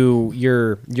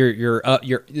you're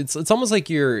it's almost like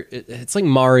it's like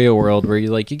Mario World where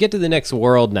you get to the next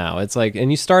world now. It's like,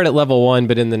 and you start at level 1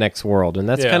 but in the next world, and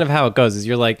that's kind of how it goes. Is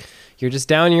you're just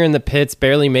down here in the pits,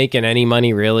 barely making any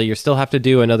money really. You still have to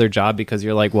do another job because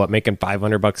you're like making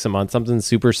 $500 a month, something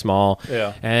super small.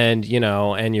 Yeah. And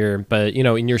you're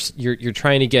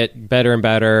trying to get better and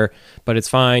better, but it's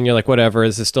fine. You're like, whatever,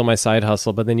 this is still my side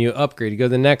hustle. But then you upgrade, you go to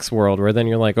the next world where then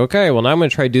you're like, okay, well now I'm going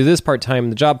to try to do this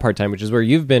part-time, the job part-time, which is where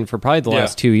you've been for probably the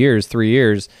last 2 years, 3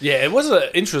 years. Yeah, it was an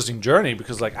interesting journey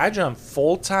because like I jumped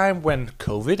full-time when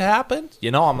COVID happened.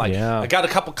 I'm like, I got a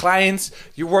couple clients.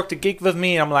 You worked a gig with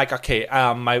me. I'm like, okay,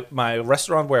 my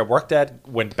restaurant where I worked at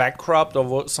went bankrupt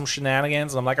over some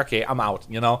shenanigans, and I'm like, okay, I'm out.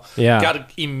 Got to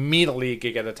immediately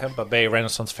gig at the Tampa Bay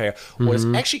Renaissance Fair, was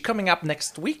actually coming up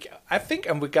next week, I think,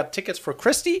 and we got tickets for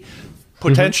Christie.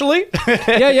 Potentially.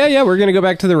 Yeah. We're going to go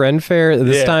back to the Ren Fair.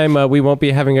 This time we won't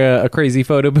be having a crazy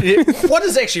photo booth. What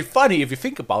is actually funny if you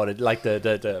think about it, like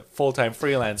the full-time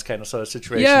freelance kind of sort of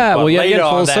situation. Yeah, but well, yeah,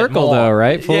 full circle though,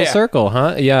 right? Full circle,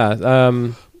 huh?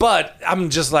 Yeah. But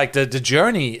I'm just like, the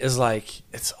journey is like,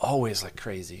 it's always like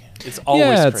crazy. It's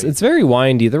always crazy. It's very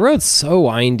windy. The road's so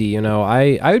windy,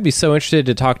 I would be so interested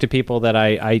to talk to people that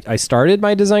I started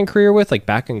my design career with, like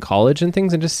back in college and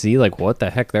things, and just see like what the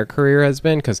heck their career has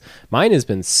been, because mine has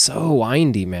been so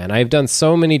windy, man. I've done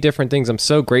so many different things. I'm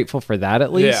so grateful for that,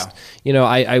 at least. Yeah.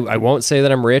 I won't say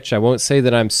that I'm rich. I won't say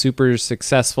that I'm super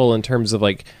successful in terms of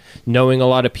like knowing a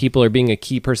lot of people or being a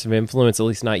key person of influence, at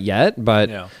least not yet.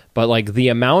 But like the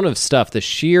amount of stuff, the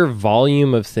sheer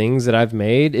volume of things that I've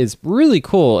made is really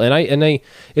cool. And I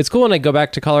it's cool when I go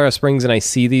back to Colorado Springs and I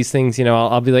see these things,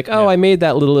 I'll be like, oh, I made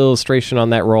that little illustration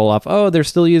on that roll off. Oh, they're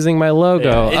still using my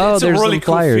logo. It's there's a really some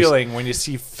cool flyers. feeling when you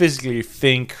see physically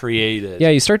thing created. Yeah,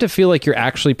 you start to feel like you're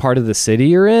actually part of the city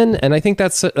you're in. And I think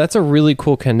that's a really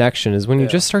cool connection, is when you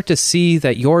just start to see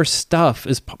that your stuff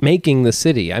is making the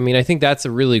city. I mean, I think that's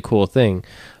a really cool thing.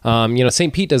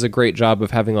 St. Pete does a great job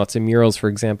of having lots of murals, for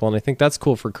example, and I think that's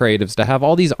cool for creatives to have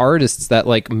all these artists that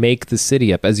like make the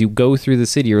city up. As you go through the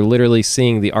city, you're literally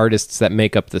seeing the artists that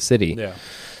make up the city. Yeah.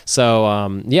 So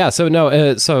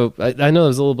so I know it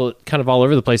was a little bit kind of all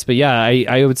over the place, but yeah,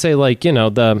 I would say like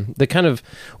the kind of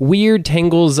weird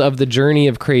tangles of the journey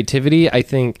of creativity. I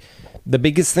think the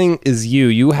biggest thing is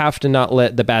you have to not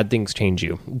let the bad things change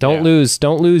you. Don't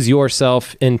lose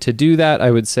yourself, and to do that,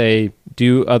 I would say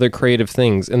do other creative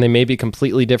things, and they may be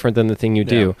completely different than the thing you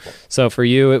do. So for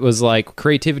you, it was like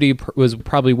creativity was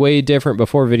probably way different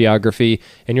before videography,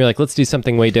 and you're like, let's do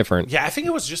something way different. Yeah, I think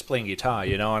it was just playing guitar,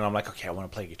 and I'm like, okay, I want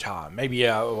to play guitar. Maybe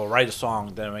I will write a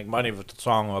song, then make money with the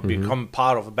song, or become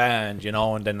part of a band,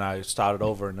 and then I started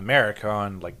over in America,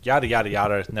 and like yada yada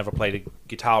yada. Never played a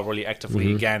guitar really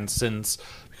actively again since,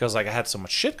 because like I had so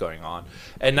much shit going on,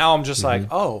 and now I'm just like,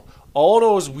 oh, all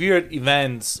those weird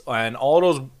events and all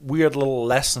those weird little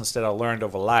lessons that I learned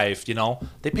over life,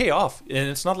 they pay off. And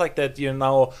it's not like that,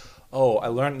 oh, I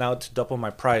learned now to double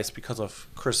my price because of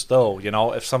Chris Do,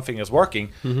 if something is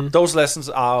working. Those lessons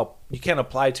you can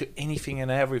apply to anything and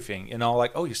everything,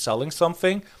 like, oh, you're selling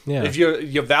something. Yeah. If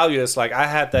your value is like, I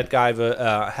had that guy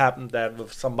happened that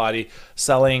with somebody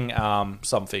selling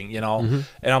something, and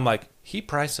I'm like, he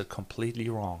priced it completely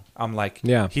wrong. I'm like,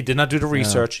 he did not do the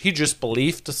research. He just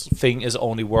believed this thing is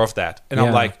only worth that. And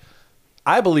I'm like,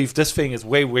 I believe this thing is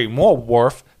way, way more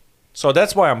worth. So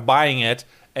that's why I'm buying it.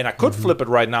 And I could flip it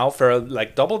right now for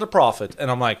like double the profit.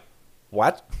 And I'm like,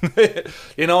 what? And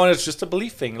it's just a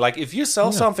belief thing. Like if you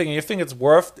sell something and you think it's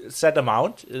worth a set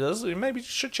amount, maybe you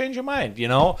should change your mind,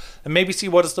 and maybe see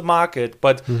what is the market.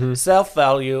 But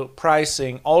self-value,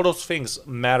 pricing, all those things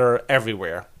matter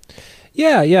everywhere.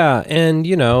 Yeah,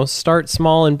 and start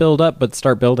small and build up, but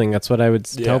start building. That's what I would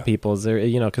tell people. Is there,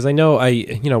 because I know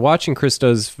watching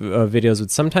Christo's videos would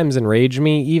sometimes enrage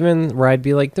me, even where I'd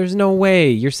be like, "There's no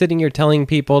way you're sitting here telling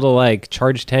people to like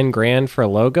charge 10 grand for a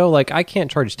logo. Like I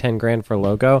can't charge 10 grand for a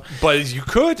logo." But you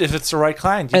could if it's the right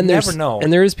client. You never know.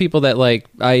 And there is people that like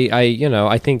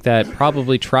I think that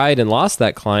probably tried and lost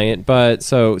that client. But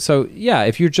so yeah,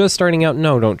 if you're just starting out,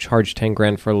 no, don't charge 10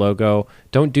 grand for a logo.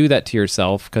 Don't do that to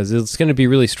yourself because it's going to be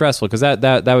really stressful. Because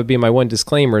that would be my one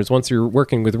disclaimer: is once you're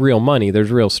working with real money,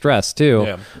 there's real stress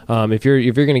too. Yeah. If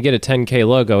you're going to get a 10K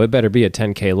logo, it better be a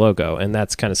 10K logo, and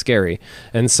that's kind of scary.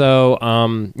 And so,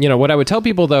 what I would tell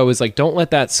people though is like, don't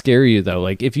let that scare you though.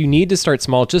 Like, if you need to start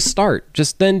small, just start.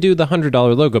 Just then do the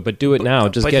 $100 logo, but do it now.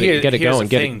 Just get it going,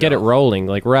 get it rolling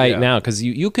like now, because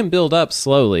you can build up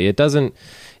slowly. It doesn't.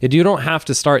 You don't have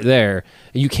to start there.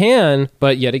 You can,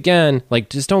 but yet again, like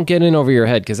just don't get in over your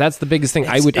head because that's the biggest thing.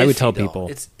 I would tell people.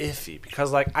 It's iffy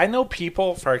because like I know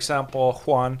people, for example,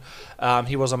 Juan,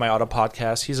 he was on my other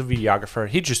podcast. He's a videographer.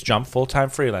 He just jumped full-time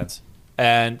freelance,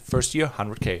 and first year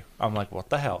 100K. I'm like,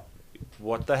 what the hell?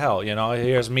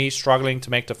 Here's me struggling to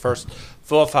make the first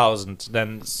 4,000,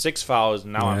 then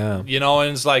 6,000. Now and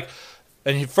it's like,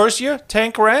 and first year 10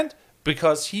 grand.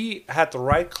 Because he had the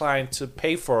right client to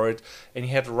pay for it, and he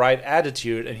had the right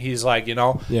attitude, and he's like,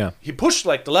 he pushed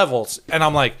like the levels, and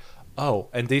I'm like, oh,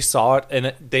 and they saw it,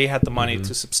 and they had the money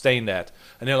to sustain that,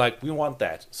 and they're like, we want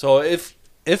that. So if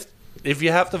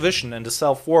you have the vision and the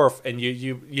self-worth, and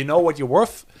you know what you're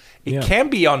worth, it can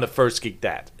be on the first gig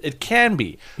that it can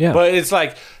be, but it's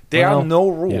like there are no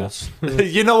rules.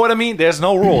 You know what I mean? There's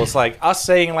no rules. Like us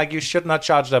saying like you should not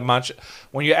charge that much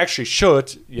when you actually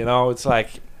should. It's like.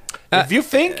 If you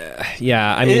think,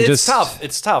 I mean, it's tough.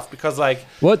 It's tough because, like,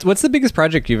 what's the biggest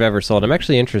project you've ever sold? I'm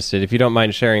actually interested. If you don't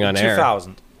mind sharing on air,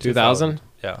 2,000.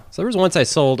 Yeah. So there was once I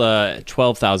sold a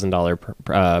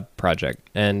 $12,000 project,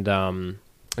 and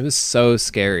it was so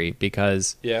scary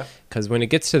because when it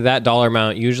gets to that dollar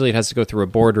amount, usually it has to go through a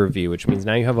board review, which means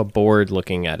now you have a board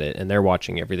looking at it and they're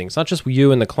watching everything. It's not just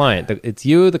you and the client; it's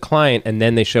you, the client, and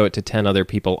then they show it to 10 other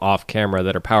people off camera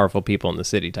that are powerful people in the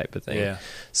city, type of thing. Yeah.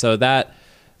 So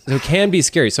it can be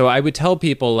scary. So I would tell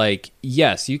people like,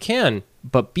 yes, you can,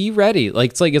 but be ready.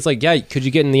 Like it's like, yeah, could you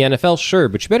get in the NFL? Sure,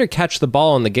 but you better catch the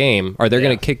ball in the game, or they're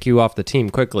going to kick you off the team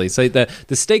quickly. So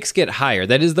the stakes get higher.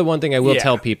 That is the one thing I will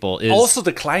tell people. Is also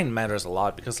the client matters a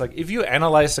lot because like if you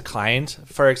analyze the client,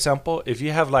 for example, if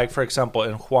you have like for example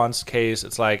in Juan's case,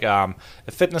 it's like a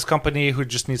fitness company who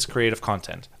just needs creative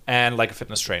content and like a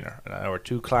fitness trainer, or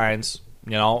two clients,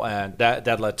 and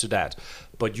that led to that.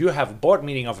 But you have a board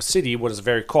meeting of a city, what is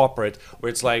very corporate, where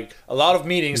it's like a lot of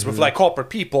meetings with like corporate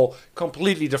people,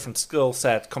 completely different skill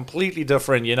set, completely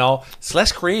different, it's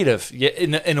less creative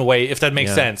in a way, if that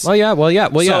makes sense. Well, yeah.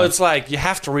 So it's like you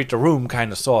have to read the room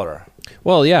kind of, sort of.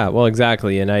 Well, yeah,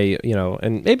 exactly. And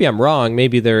and maybe I'm wrong.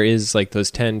 Maybe there is like those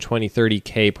 10, 20,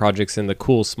 30K projects in the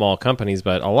cool small companies,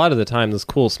 but a lot of the time those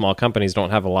cool small companies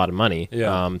don't have a lot of money.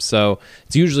 Yeah. So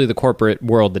it's usually the corporate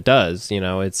world that does,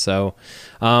 it's so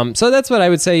that's what I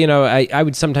would say. I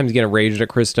would sometimes get enraged at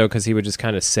Christo because he would just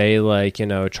kind of say like,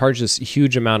 charge this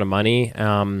huge amount of money.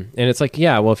 And it's like,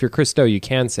 yeah, well, if you're Christo, you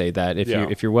can say that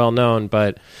if you're well known,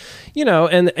 but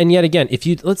and yet again,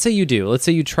 let's say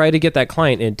you try to get that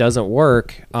client and it doesn't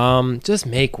work, just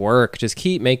make work, just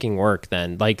keep making work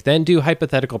then do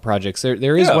hypothetical projects.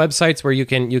 There is websites where you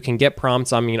can get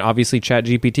prompts. I mean, obviously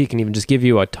ChatGPT can even just give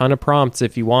you a ton of prompts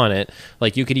if you want it.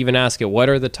 Like you could even ask it, what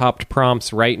are the top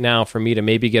prompts right now for me to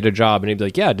maybe get a job? And it'd be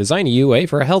like, yeah, design a UA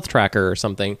for a health tracker or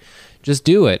something. Just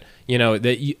do it.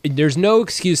 There's no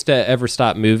excuse to ever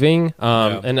stop moving.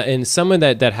 And someone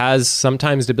that has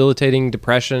sometimes debilitating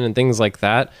depression and things like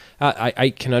that, I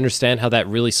can understand how that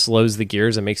really slows the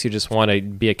gears and makes you just want to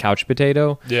be a couch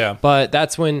potato. Yeah. But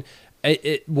that's when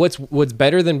what's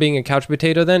better than being a couch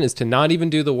potato then is to not even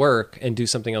do the work and do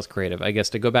something else creative. I guess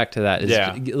to go back to that is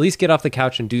at least get off the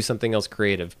couch and do something else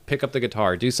creative. Pick up the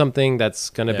guitar, do something that's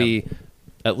going to be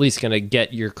at least going to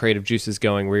get your creative juices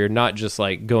going, where you're not just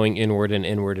like going inward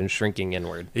and shrinking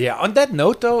inward. Yeah. On that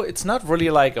note, though, it's not really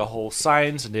like a whole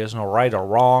science and there's no right or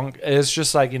wrong. It's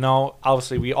just like,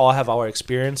 obviously we all have our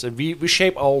experience and we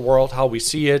shape our world how we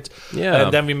see it. Yeah.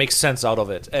 And then we make sense out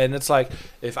of it. And it's like,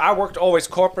 if I worked always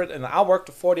corporate and I worked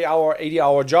a 40-hour,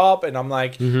 80-hour job and I'm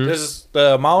like, this is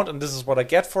the amount and this is what I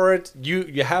get for it.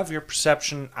 You have your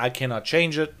perception. I cannot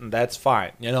change it. And that's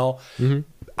fine.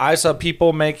 I saw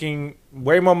people making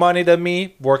way more money than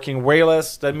me, working way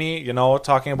less than me, you know,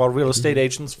 talking about real estate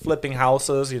agents flipping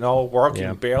houses, you know,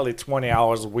 working barely 20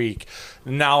 hours a week.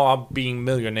 Now I'm being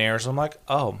millionaires. I'm like,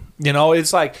 oh, you know,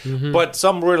 it's like, but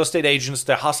some real estate agents,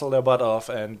 they hustle their butt off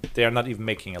and they're not even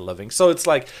making a living. So it's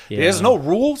like, there's no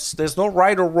rules, there's no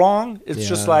right or wrong. It's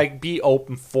just like, be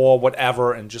open for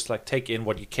whatever and just like take in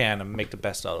what you can and make the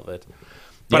best out of it.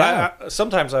 But I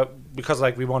sometimes, because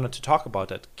like we wanted to talk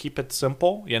about it, keep it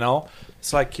simple, you know?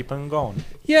 It's like keeping going.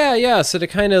 Yeah. So to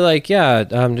kind of like,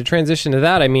 to transition to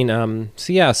that, I mean,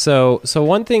 so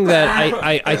one thing that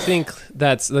I think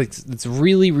that's like, it's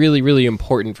really, really, really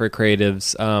important for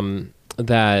creatives,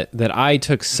 that I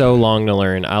took so long to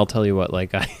learn. I'll tell you what,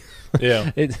 like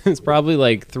it's probably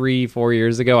like 3-4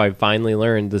 years ago, I finally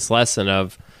learned this lesson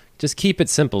of, just keep it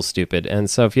simple, stupid. And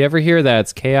so if you ever hear that,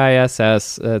 it's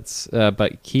KISS. That's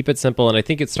but keep it simple. And I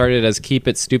think it started as keep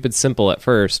it stupid simple at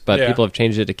first, but people have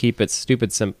changed it to keep it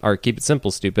stupid or keep it simple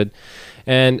stupid.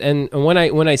 And when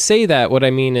I say that, what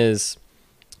I mean is,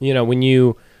 you know, when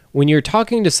you're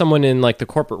talking to someone in like the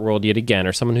corporate world yet again,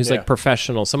 or someone who's like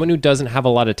professional, someone who doesn't have a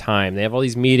lot of time, they have all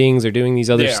these meetings, they're doing these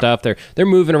other stuff, they're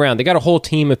moving around, they got a whole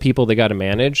team of people they got to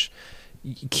manage.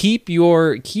 Keep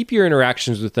your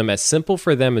interactions with them as simple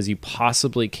for them as you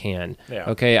possibly can.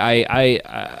 Okay,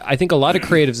 I think a lot of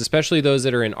creatives, especially those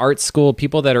that are in art school,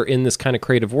 people that are in this kind of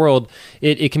creative world,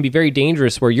 it can be very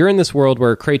dangerous where you're in this world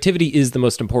where creativity is the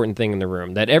most important thing in the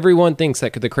room, that everyone thinks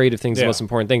that the creative thing is the most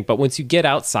important thing, but once you get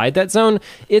outside that zone,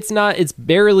 it's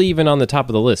barely even on the top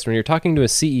of the list. When you're talking to a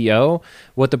CEO,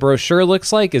 what the brochure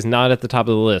looks like is not at the top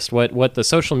of the list. What the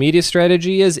social media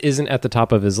strategy isn't at the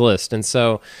top of his list. And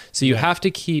so you have to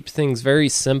keep things very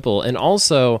simple. And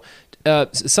also,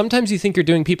 sometimes you think you're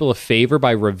doing people a favor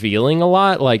by revealing a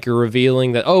lot, like you're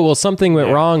revealing that, oh, well, something went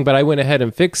wrong, but I went ahead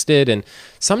and fixed it. And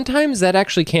sometimes that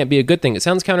actually can't be a good thing. It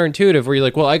sounds counterintuitive where you're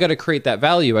like, well, I got to create that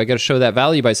value. I got to show that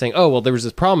value by saying, oh, well, there was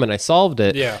this problem and I solved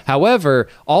it. However,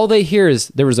 all they hear is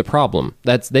there was a problem.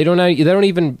 They don't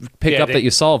even pick up that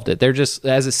you solved it. They're just,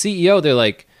 as a CEO, they're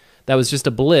like, that was just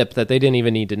a blip that they didn't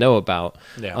even need to know about.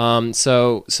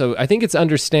 So I think it's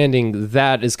understanding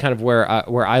that is kind of where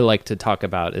I like to talk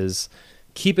about is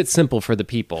keep it simple for the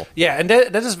people. Yeah, and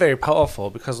that is very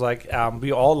powerful because like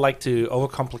we all like to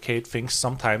overcomplicate things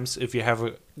sometimes if you have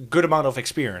a good amount of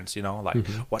experience, you know, like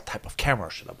what type of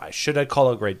camera should I buy? Should I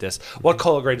color grade this? What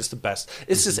color grade is the best?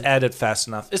 Is this added fast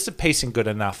enough? Is the pacing good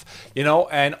enough? You know,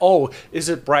 and is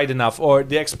it bright enough? Or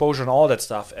the exposure and all that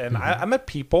stuff. And I met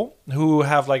people who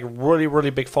have like really, really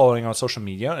big following on social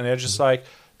media and they're just like,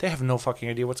 they have no fucking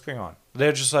idea what's going on.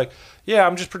 They're just like, yeah,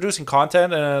 I'm just producing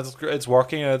content and it's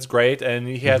working and it's great. And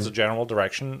he has a general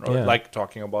direction, or like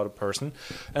talking about a person.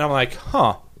 And I'm like,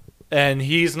 huh. And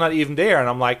he's not even there. And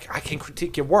I'm like, I can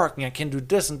critique your work and I can do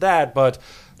this and that. But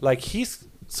like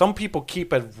some people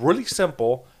keep it really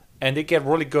simple and they get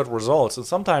really good results. And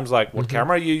sometimes like what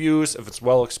camera you use, if it's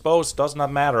well exposed, does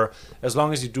not matter as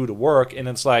long as you do the work and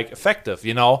it's like effective,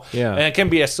 you know? And it can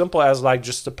be as simple as like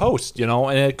just a post, you know?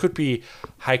 And it could be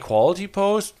high quality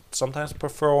post, sometimes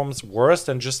performs worse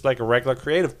than just like a regular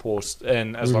creative post.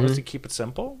 And as long as you keep it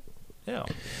simple,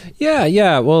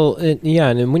 Well,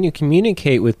 and when you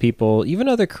communicate with people, even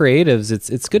other creatives,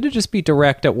 it's good to just be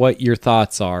direct at what your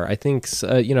thoughts are. I think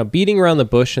beating around the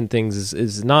bush and things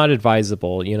is not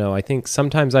advisable. You know, I think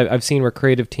sometimes I've seen where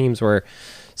creative teams where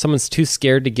someone's too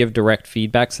scared to give direct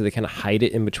feedback, so they kind of hide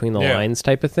it in between the lines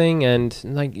type of thing. And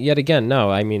like, yet again, no,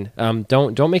 I mean,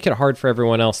 don't make it hard for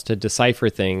everyone else to decipher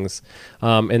things.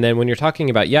 And then when you're talking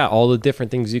about, all the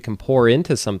different things you can pour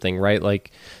into something, right? Like,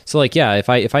 so like,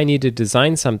 if I need to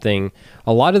design something,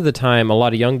 a lot of the time, a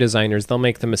lot of young designers, they'll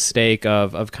make the mistake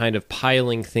of kind of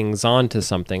piling things onto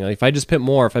something. Like if I just put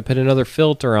more, if I put another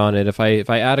filter on it, if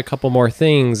I add a couple more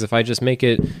things, if I just make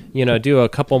it, do a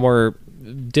couple more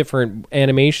different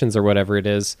animations or whatever it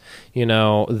is,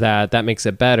 that makes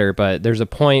it better. But there's a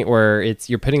point where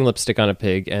you're putting lipstick on a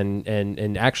pig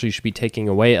and actually you should be taking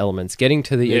away elements, getting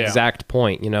to the exact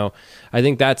point. I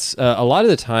think that's a lot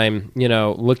of the time,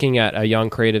 looking at a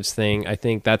young creatives thing, I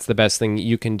think that's the best thing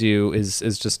you can do is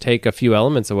just take a few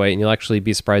elements away and you'll actually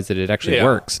be surprised that it actually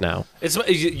works now. It's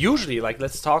usually like,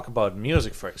 let's talk about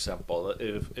music, for example.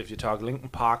 If you talk Linkin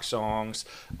Park songs,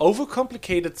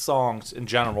 overcomplicated songs in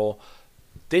general,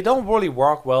 they don't really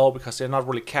work well because they're not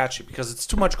really catchy, because it's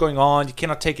too much going on. You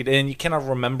cannot take it in. You cannot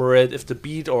remember it. If the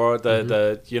beat or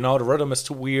the rhythm is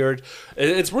too weird,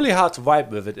 it's really hard to vibe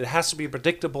with it. It has to be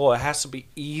predictable. It has to be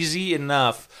easy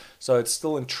enough so it's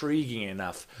still intriguing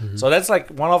enough. So that's like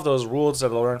one of those rules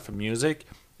that I learned from music.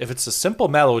 If it's a simple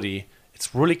melody,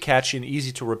 it's really catchy and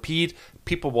easy to repeat.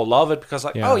 People will love it because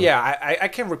like, oh yeah, I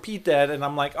can repeat that, and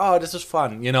I'm like, oh, this is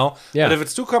fun, you know. Yeah. But if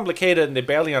it's too complicated and they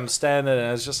barely understand it,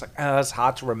 and it's just like, it's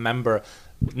hard to remember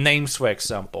names, for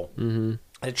example.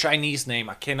 A Chinese name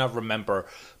I cannot remember,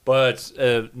 but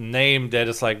a name that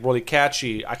is like really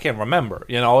catchy I can remember,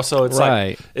 you know. So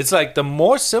it's like the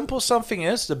more simple something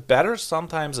is, the better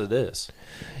sometimes it is.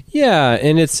 Yeah,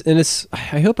 and it's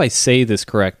I hope I say this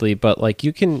correctly, but like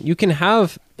you can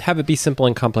have it be simple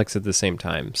and complex at the same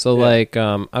time. So like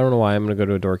I don't know why I'm going to go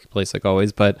to a dorky place like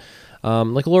always, but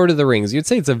like Lord of the Rings, you'd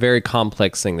say it's a very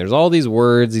complex thing. There's all these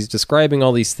words, he's describing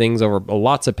all these things over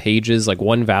lots of pages. Like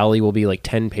one valley will be like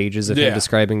 10 pages of him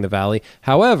describing the valley.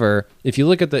 However, if you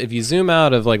look at if you zoom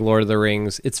out of like Lord of the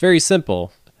Rings, it's very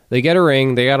simple. They get a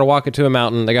ring, they got to walk it to a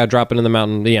mountain, they got to drop it in the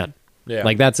mountain, the end. Yeah.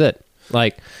 Like that's it.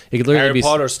 Like it could literally Harry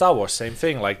Potter, Star Wars, same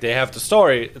thing. Like they have the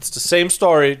story; it's the same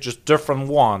story, just different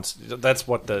wands. That's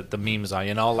what the memes are,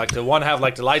 you know. Like the one have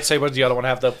like the lightsabers, the other one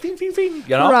have the fing, fing, fing,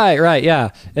 you know. Right, yeah.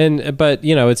 But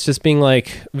you know, it's just being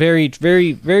like very,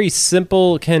 very, very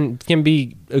simple can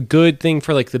be a good thing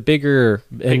for like the bigger,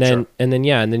 and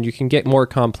then you can get more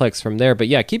complex from there. But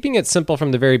yeah, keeping it simple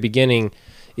from the very beginning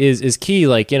is key.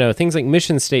 Like, you know, things like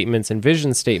mission statements and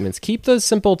vision statements, keep those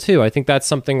simple too. I think that's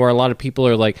something where a lot of people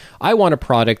are like, I want a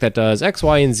product that does X,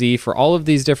 Y, and Z for all of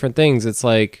these different things. It's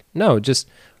like, no, just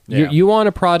you want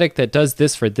a product that does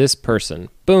this for this person.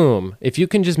 Boom. If you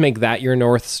can just make that your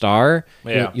North Star,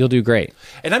 you'll do great.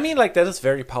 And I mean, like, that is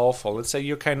very powerful. Let's say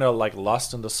you're kind of like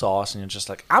lost in the sauce and you're just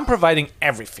like, I'm providing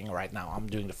everything right now. I'm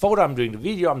doing the photo, I'm doing the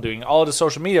video, I'm doing all the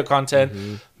social media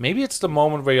content. Maybe it's the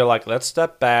moment where you're like, let's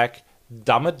step back,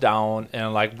 dumb it down,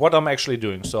 and like what I'm actually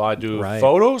doing. So I do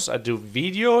photos, I do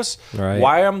videos,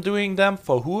 why I'm doing them,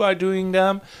 for who I'm doing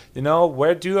them, you know,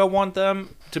 where do I want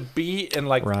them to be, and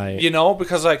like, you know,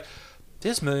 because like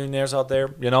there's millionaires out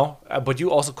there, you know, but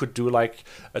you also could do like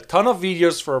a ton of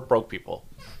videos for broke people.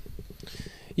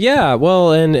 Yeah,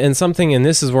 well, and something, and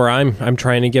this is where I'm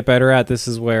trying to get better at. This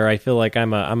is where I feel like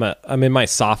I'm in my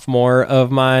sophomore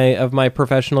of my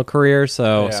professional career.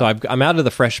 So I'm out of the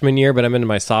freshman year, but I'm into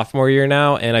my sophomore year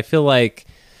now, and I feel like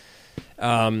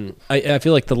I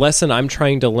feel like the lesson I'm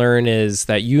trying to learn is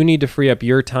that you need to free up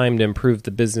your time to improve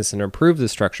the business and improve the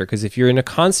structure. Because if you're in a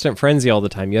constant frenzy all the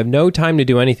time, you have no time to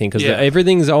do anything because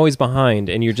everything's always behind,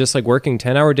 and you're just like working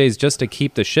 10-hour days just to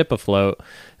keep the ship afloat.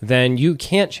 Then you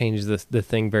can't change the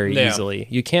thing very easily.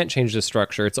 You can't change the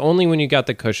structure. It's only when you got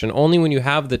the cushion, only when you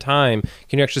have the time,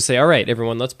 can you actually say, all right,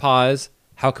 everyone, let's pause.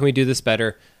 How can we do this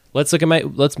better? Let's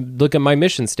look at my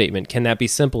mission statement. Can that be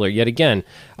simpler? Yet again,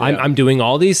 I'm doing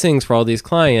all these things for all these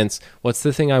clients. What's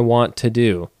the thing I want to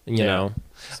do? You know?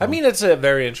 So. I mean, it's a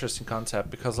very interesting concept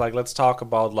because, like, let's talk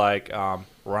about like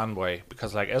runway.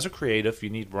 Because, like, as a creative, you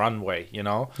need runway. You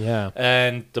know. Yeah.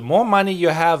 And the more money you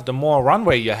have, the more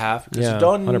runway you have. Because you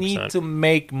don't 100%. need to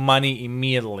make money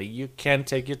immediately. You can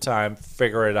take your time,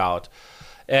 figure it out.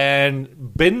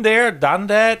 And been there, done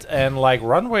that, and like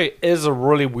runway is a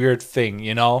really weird thing,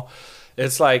 you know.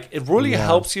 It's like it really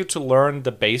helps you to learn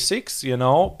the basics, you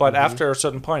know. But after a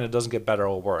certain point, it doesn't get better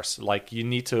or worse. Like you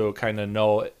need to kind of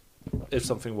know if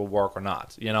something will work or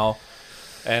not, you know.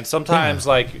 And sometimes,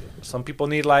 like some people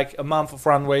need like a month of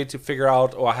runway to figure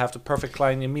out, or I have the perfect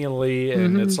client immediately,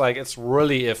 and it's like it's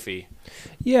really iffy.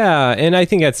 Yeah, and I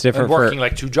think that's different. And working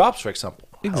like 2 jobs, for example.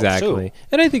 Exactly.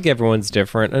 And I think everyone's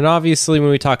different. And obviously when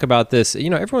we talk about this, you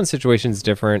know, everyone's situation is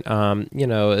different. You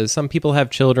know, some people have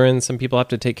children, some people have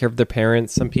to take care of their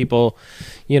parents, some people,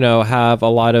 you know, have a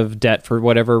lot of debt for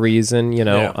whatever reason, you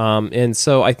know. And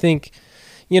so I think,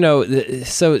 you know,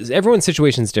 so everyone's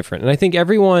situation is different. And I think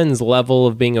everyone's level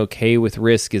of being okay with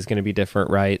risk is going to be different,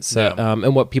 right? So,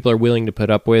 and what people are willing to put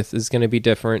up with is going to be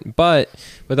different. But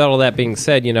without all that being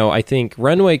said, you know, I think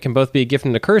runway can both be a gift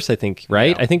and a curse, I think,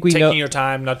 right? I think we taking your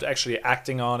time, not actually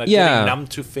acting on it, getting numb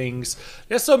to things.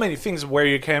 There's so many things where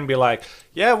you can be like,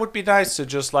 yeah, it would be nice to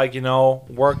just like, you know,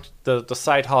 work the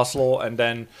side hustle and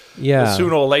then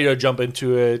sooner or later jump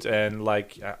into it. And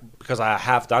like, because I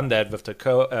have done that with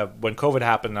when COVID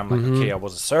happened, I'm like, okay, I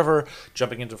was a server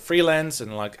jumping into freelance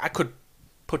and like I could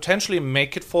potentially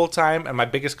make it full time. And my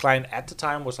biggest client at the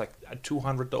time was like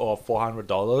 $200 or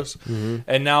 $400.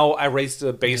 And now I raised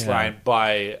the baseline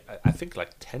by, I think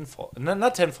like tenfold,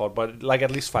 not tenfold, but like at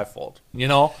least fivefold, you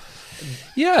know?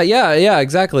 Yeah,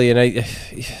 exactly. And it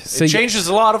changes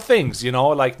a lot of things, you know,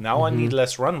 like now I need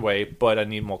less runway, but I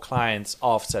need more clients,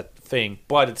 offset thing,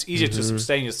 but it's easier to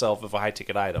sustain yourself with a high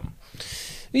ticket item.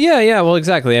 Yeah, well,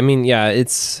 exactly. I mean,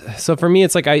 it's so for me,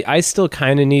 it's like I still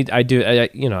kind of need, I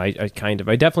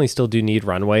definitely still do need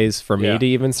runways for me to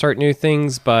even start new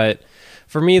things, but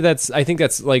for me, I think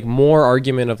that's like more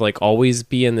argument of like always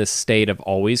be in this state of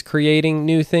always creating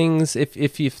new things,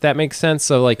 if that makes sense.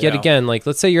 So like yet again, like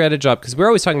let's say you're at a job, because we're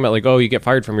always talking about like, oh, you get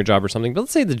fired from your job or something, but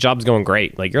let's say the job's going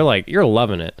great, like you're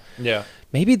loving it. Yeah.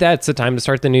 Maybe that's the time to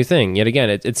start the new thing. Yet again,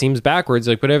 it seems backwards,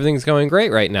 like, but everything's going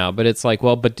great right now. But it's like,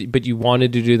 well, but you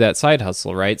wanted to do that side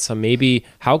hustle, right? So maybe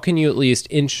how can you at least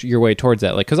inch your way towards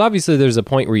that? Like, because obviously there's a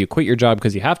point where you quit your job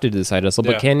because you have to do the side hustle.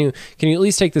 But can you at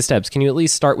least take the steps? Can you at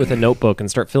least start with a notebook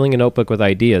and start filling a notebook with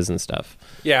ideas and stuff?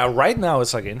 Yeah, right now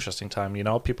it's like an interesting time. You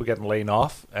know, people getting laid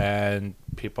off, and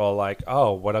people are like,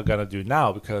 oh, what am I gonna do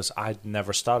now? Because I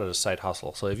never started a side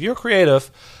hustle. So if you're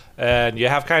creative and you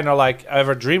have kind of like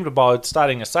ever dreamed about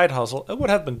starting a side hustle, it would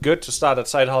have been good to start a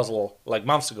side hustle like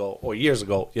months ago or years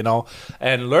ago, you know,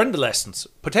 and learn the lessons.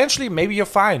 Potentially, maybe you're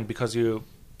fine because you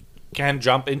can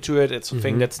jump into it. It's a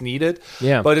thing that's needed.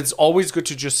 Yeah. But it's always good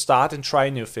to just start and try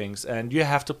new things. And you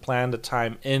have to plan the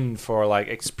time in for like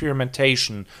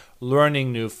experimentation,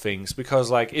 learning new things.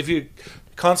 Because like if you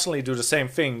constantly do the same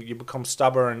thing, you become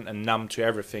stubborn and numb to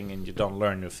everything and you don't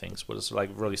learn new things, but it's like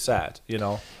really sad, you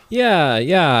know?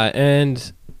 Yeah,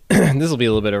 and this will be a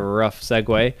little bit of a rough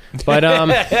segue, but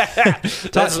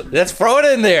let's throw it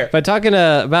in there. But talking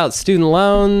about student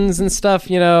loans and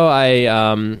stuff, you know,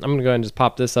 I'm gonna go ahead and just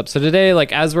pop this up. So today,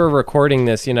 like as we're recording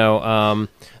this, you know,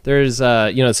 there's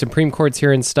you know, Supreme Court's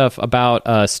hearing stuff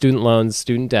about student loans,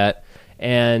 student debt.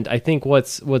 And I think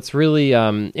what's really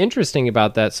interesting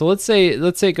about that. So let's say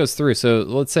it goes through. So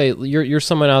let's say you're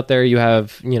someone out there. You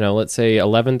have, you know, let's say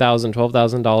 $11,000,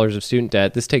 $12,000 of student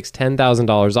debt. This takes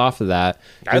 $10,000 off of that.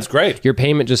 That's great. Your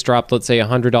payment just dropped. Let's say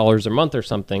 $100 a month or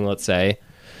something. Let's say.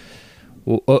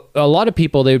 A lot of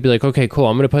people, they would be like, okay, cool.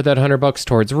 I'm going to put that $100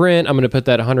 towards rent. I'm going to put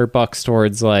that $100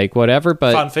 towards like whatever.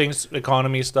 But fun things,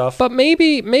 economy stuff. But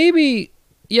maybe.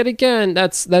 Yet again,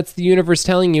 that's the universe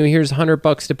telling you, here's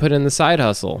 $100 to put in the side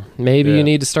hustle. Maybe you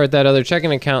need to start that other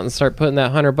checking account and start putting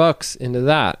that $100 into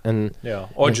that, and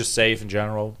or just save in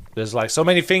general. There's like so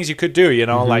many things you could do, you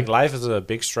know, like life is a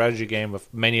big strategy game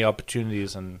with many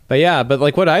opportunities. But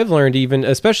like what I've learned, even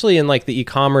especially in like the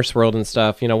e-commerce world and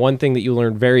stuff, you know, one thing that you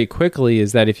learn very quickly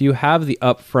is that if you have the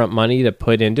upfront money to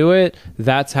put into it,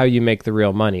 that's how you make the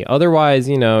real money. Otherwise,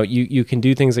 you know, you can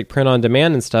do things like print on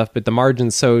demand and stuff, but the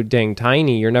margin's so dang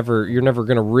tiny, you're never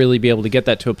going to really be able to get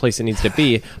that to a place it needs to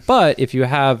be. But if you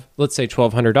have, let's say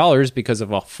 $1,200 because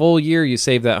of a full year, you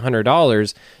save that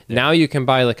 $100. Now you can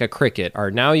buy like a Cricut,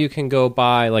 or now you can go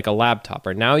buy like a laptop,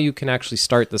 or now you can actually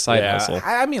start the side hustle.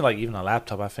 I mean, like even a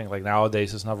laptop, I think like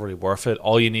nowadays it's not really worth it.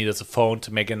 All you need is a phone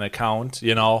to make an account,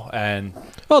 you know, and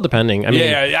well, depending.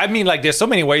 I mean, like there's so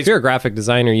many ways. If you're a graphic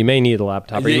designer, you may need a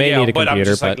laptop, or you may need a computer. But I'm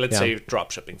just like, let's say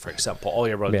drop shipping, for example. All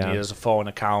you really need is a phone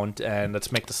account, and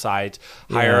let's make the site.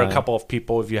 Hire a couple of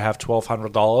people if you have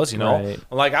 $1,200, you know. Right.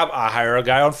 Like I hire a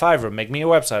guy on Fiverr, make me a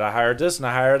website. I hire this and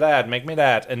I hire that, make me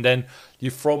that, and then you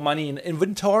throw money in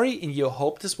inventory and you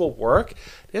hope this will work.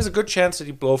 There's a good chance that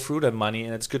you blow through that money,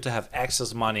 and it's good to have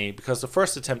excess money because the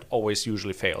first attempt always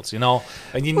usually fails, you know?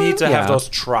 And you need to have those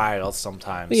trials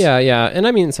sometimes. Yeah. And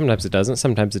I mean, sometimes it doesn't,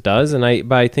 sometimes it does. And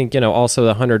I think, you know, also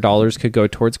the $100 could go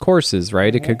towards courses,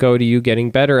 right? It could go to you getting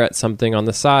better at something on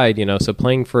the side, you know? So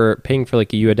paying for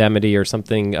like a Udemy or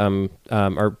something,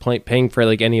 or paying for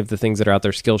like any of the things that are out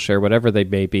there, Skillshare, whatever they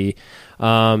may be.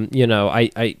 You know,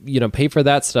 I pay for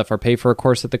that stuff, or pay for a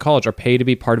course at the college, or pay to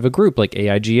be part of a group like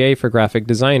AIGA for graphic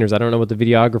designers. I don't know what the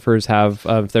videographers have,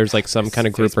 if there's like some kind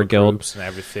of group or guild and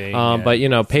everything. But you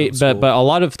know, but a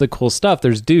lot of the cool stuff,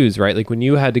 there's dues, right? Like when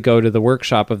you had to go to the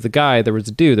workshop of the guy, there was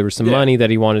a due. There was some money that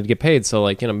he wanted to get paid. So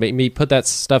like, you know, maybe put that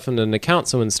stuff in an account,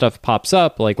 so when stuff pops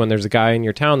up, like when there's a guy in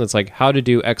your town that's like, how to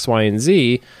do X, Y, and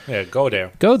Z. Yeah, go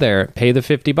there, pay the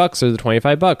 $50 or the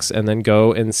 $25, and then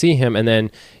go and see him, and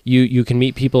then you can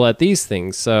meet people at these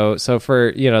things. So for,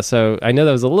 you know, so I know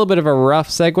that was a little bit of a rough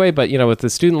segue, but you know, with the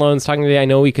student loans talking today, I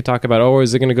know we could talk about, oh,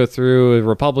 is it going to go through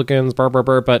Republicans,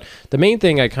 but the main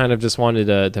thing I kind of just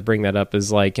wanted to bring that up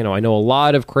is like, you know, I know a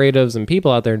lot of creatives and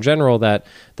people out there in general that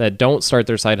don't start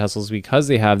their side hustles because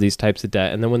they have these types of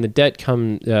debt, and then when the debt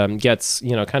gets,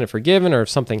 you know, kind of forgiven, or if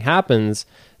something happens,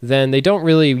 then they don't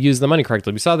really use the money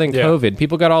correctly. We saw that in COVID.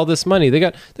 People got all this money. They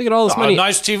got all this money.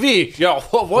 Nice TV. Yo,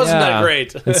 wasn't that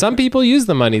great? And some people use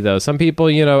the money though. Some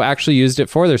people, you know, actually used it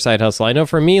for their side hustle. I know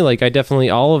for me, like I definitely,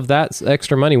 all of that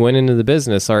extra money went into the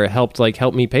business, or it helped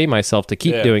me pay myself to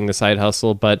keep doing the side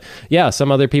hustle. But yeah,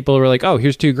 some other people were like, oh,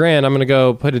 here's $2,000. I'm going to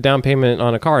go put a down payment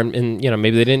on a car, and you know,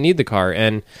 maybe they didn't need the car.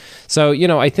 And so, you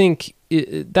know, I think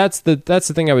that's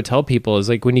the thing I would tell people is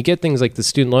like when you get things like the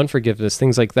student loan forgiveness,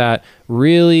 things like that,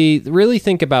 really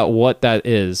think about what that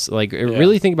is. Like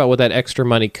really think about what that extra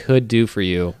money could do for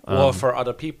you. Well, for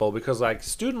other people, because like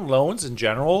student loans in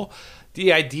general,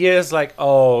 the idea is like,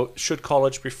 oh, should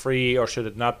college be free or should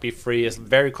it not be free? It's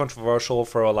very controversial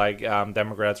for like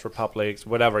Democrats, Republicans,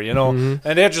 whatever, you know.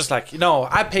 And they're just like,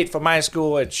 I paid for my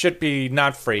school. It should be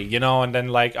not free, you know. And then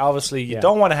like obviously you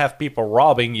don't want to have people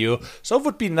robbing you. So it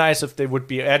would be nice if they would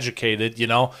be educated, you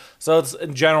know. So it's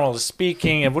in general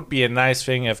speaking, it would be a nice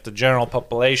thing if the general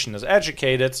population is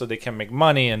educated so they can make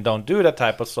money and don't do that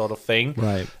type of sort of thing.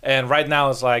 Right. And right now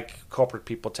it's like corporate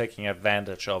people taking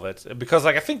advantage of it, because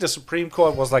like I think the Supreme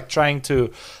Court was like trying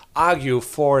to argue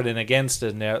for it and against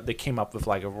it, and they came up with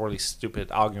like a really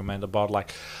stupid argument about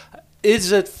like,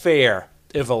 is it fair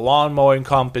if a lawn mowing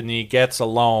company gets a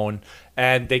loan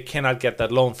and they cannot get that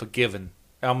loan forgiven?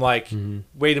 And I'm like,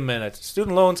 wait a minute,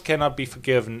 student loans cannot be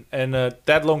forgiven, and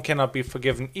that loan cannot be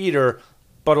forgiven either,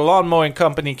 but a lawn mowing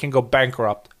company can go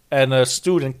bankrupt and a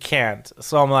student can't.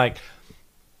 So I'm like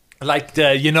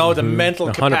the the mental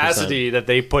 100%. capacity that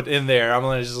they put in there.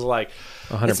 I'm just like,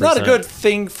 100%. It's not a good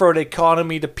thing for the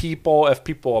economy, the people, if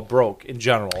people are broke in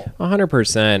general.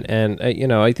 100%. And,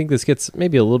 I think this gets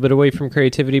maybe a little bit away from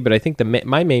creativity, but I think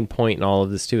my main point in all of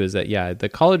this, too, is that, the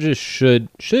colleges should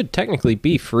technically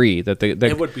be free. That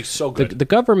it would be so good. The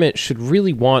government should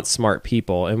really want smart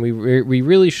people, and we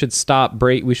really should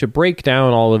we should break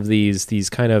down all of these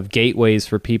kind of gateways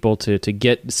for people to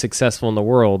get successful in the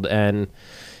world. And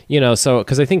so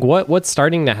because I think what's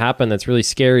starting to happen that's really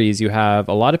scary is you have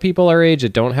a lot of people our age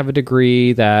that don't have a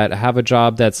degree, that have a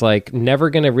job that's like never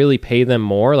going to really pay them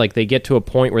more. Like they get to a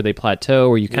point where they plateau,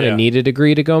 where you kind of need a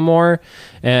degree to go more.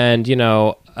 And,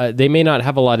 they may not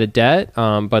have a lot of debt,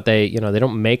 but they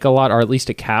don't make a lot, or at least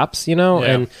it caps,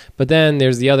 but then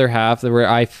there's the other half where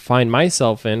I find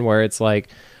myself in, where it's like,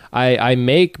 I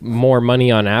make more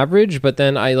money on average, but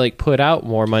then I like put out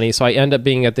more money, so I end up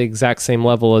being at the exact same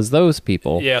level as those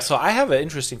people. Yeah, so I have an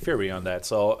interesting theory on that.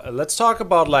 So let's talk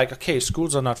about like, okay,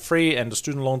 schools are not free and the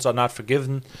student loans are not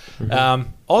forgiven.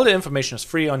 All the information is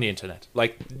free on the internet.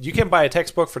 Like you can buy a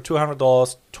textbook for $200,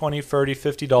 $20,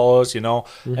 $30,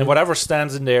 $50, and whatever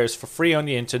stands in there is for free on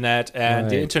the internet. And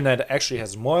the internet actually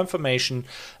has more information.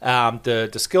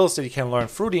 The skills that you can learn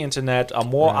through the internet are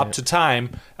more up to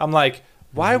time. I'm like,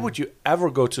 why would you ever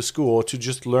go to school to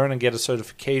just learn and get a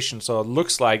certification? So it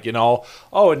looks like, now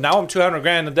I'm 200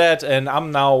 grand in debt and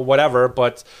I'm now whatever.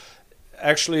 But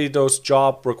actually those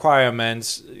job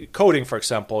requirements, coding, for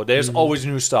example, there's always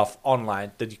new stuff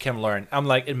online that you can learn. I'm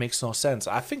like, it makes no sense.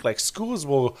 I think like schools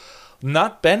will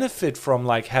not benefit from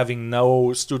like having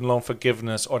no student loan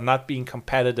forgiveness or not being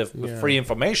competitive with free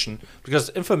information, because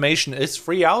information is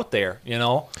free out there,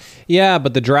 Yeah,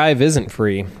 but the drive isn't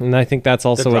free, and I think that's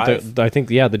also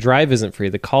the drive isn't free.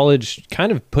 The college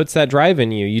kind of puts that drive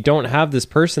in you. You don't have this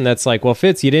person that's like, well,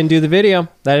 Fitz, you didn't do the video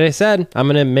that I said. I'm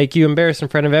going to make you embarrassed in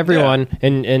front of everyone. Yeah.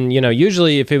 And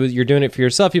usually if you're doing it for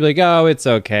yourself, you'd be like, oh, it's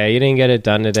okay, you didn't get it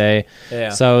done today. Yeah.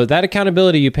 So that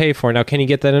accountability you pay for. Now, can you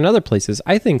get that in other places?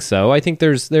 I think so. I think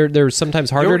there's sometimes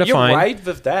harder to find. You're right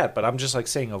with that, but I'm just like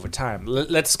saying over time,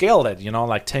 let's scale that,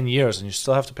 like 10 years and you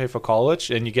still have to pay for college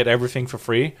and you get everything for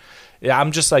free. Yeah,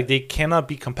 I'm just like, they cannot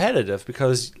be competitive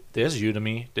because there's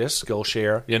Udemy, there's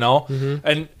Skillshare,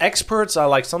 and experts are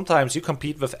like, sometimes you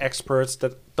compete with experts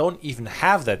that don't even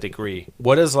have that degree.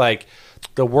 What is like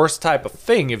the worst type of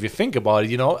thing if you think about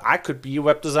it? I could be a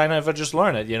web designer if I just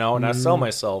learn it, and I sell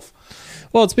myself.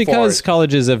 Well, it's because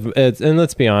colleges have, and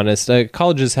let's be honest,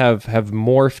 colleges have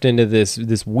morphed into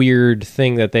this weird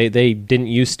thing that they didn't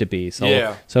used to be.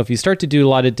 So, so if you start to do a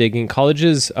lot of digging,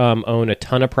 colleges own a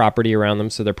ton of property around them.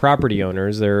 So they're property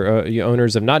owners. They're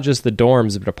owners of not just the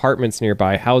dorms, but apartments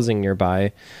nearby, housing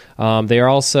nearby. They are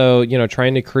also,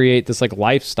 trying to create this like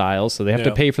lifestyle. So they have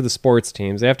to pay for the sports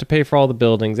teams. They have to pay for all the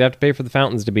buildings. They have to pay for the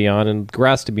fountains to be on and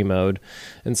grass to be mowed.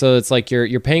 And so it's like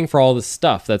you're paying for all this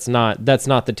stuff. That's not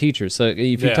the teachers. So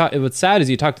if you talk, what's sad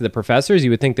is you talk to the professors, you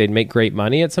would think they'd make great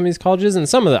money at some of these colleges, and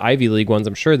some of the Ivy League ones,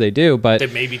 I'm sure they do. But they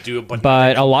maybe do,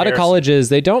 but a lot of colleges,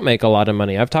 they don't make a lot of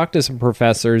money. I've talked to some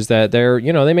professors that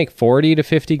they make 40 to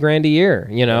 50 grand a year.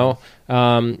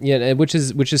 Which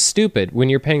is stupid when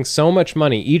you're paying so much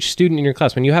money. Each each student in your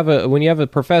class, when you have a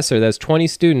professor that's 20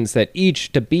 students that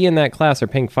each to be in that class are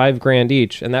paying $5,000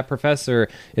 each, and that professor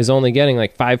is only getting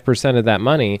like 5% of that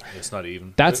money, it's not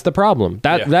even. That's the problem.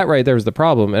 That right there is the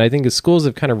problem. And I think as schools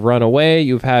have kind of run away,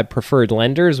 you've had preferred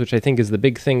lenders, which I think is the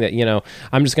big thing that,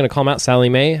 I'm just going to call them out. Sallie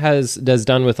Mae has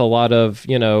done with a lot of,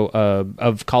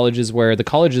 of colleges, where the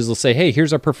colleges will say, hey,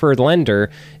 here's our preferred lender.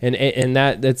 And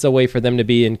that's a way for them to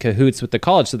be in cahoots with the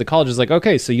college. So the college is like,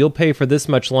 okay, so you'll pay for this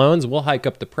much loans, we'll hike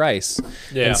up the price.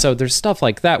 Yeah. And so there's stuff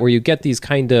like that where you get these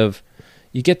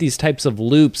types of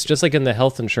loops, just like in the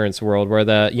health insurance world, where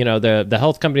the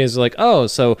health companies are like, oh,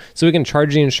 so we can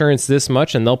charge the insurance this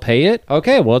much and they'll pay it.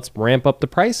 Okay, well, let's ramp up the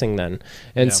pricing then.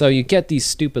 And so you get these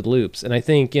stupid loops. And I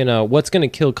think, what's going to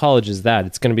kill college is that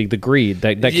it's going to be the greed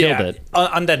that killed it.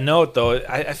 On that note, though,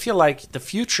 I feel like the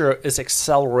future is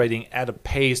accelerating at a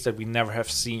pace that we never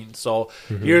have seen. So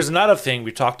here's another thing.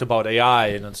 We talked about AI,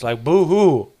 and it's like,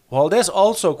 boo-hoo. Well, there's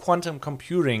also quantum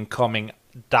computing coming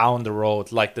down the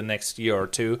road, like the next year or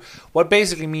two. What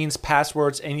basically means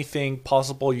passwords, anything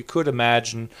possible you could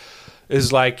imagine,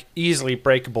 is like easily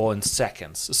breakable in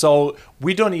seconds. So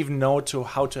we don't even know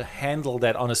how to handle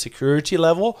that on a security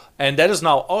level. And that is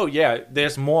now,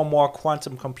 there's more and more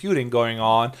quantum computing going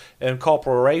on in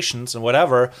corporations and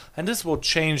whatever. And this will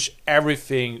change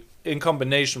everything in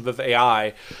combination with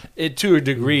AI to a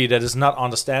degree that is not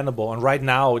understandable. And right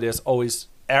now, there's always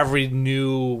every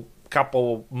new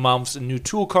couple months a new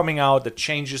tool coming out that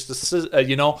changes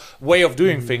the way of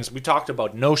doing things. We talked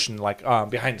about Notion, like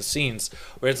behind the scenes,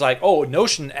 where it's like, oh,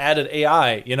 Notion added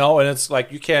AI, and it's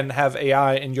like you can have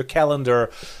AI in your calendar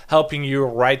helping you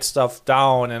write stuff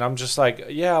down. And I'm just like,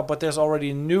 yeah, but there's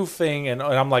already a new thing, and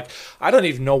I'm like, I don't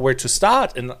even know where to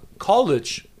start. In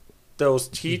college, those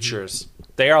teachers,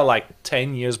 they are like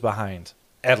 10 years behind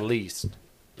at least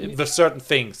with certain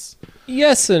things.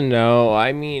 Yes and no.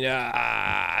 I mean,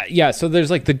 so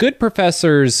there's like the good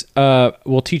professors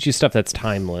will teach you stuff that's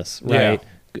timeless, right?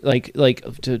 Yeah.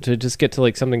 Like to just get to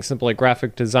like something simple like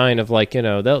graphic design of like,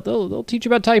 they'll teach you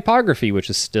about typography,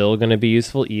 which is still going to be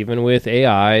useful even with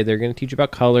AI. They're going to teach you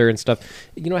about color and stuff.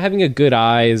 Having a good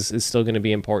eye is still going to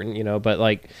be important, but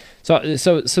like so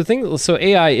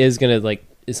AI is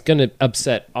going to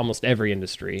upset almost every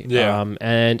industry. Yeah.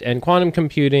 And quantum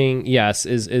computing, yes,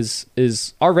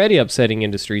 is already upsetting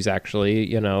industries actually,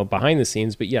 behind the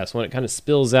scenes. But yes, when it kind of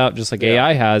spills out just like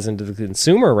AI has into the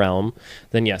consumer realm,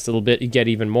 then yes, it'll get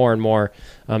even more and more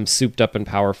souped up and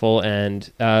powerful.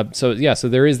 And so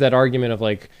there is that argument of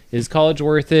like, is college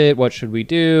worth it? What should we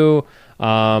do?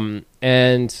 And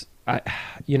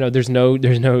there's no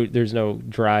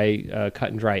dry cut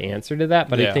and dry answer to that.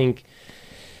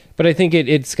 But I think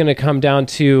it's going to come down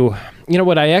to,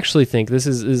 what I actually think, this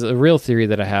is a real theory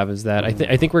that I have, is that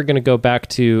I think we're going to go back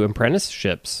to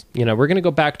apprenticeships. We're going to go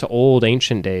back to old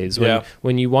ancient days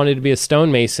when you wanted to be a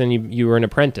stonemason, you were an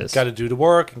apprentice. Got to do the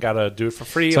work and got to do it for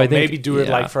free, so or maybe do it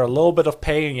like for a little bit of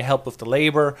pay and you help with the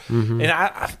labor. Mm-hmm. And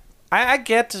I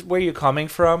get where you're coming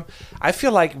from. I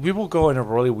feel like we will go in a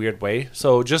really weird way.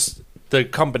 So just the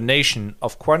combination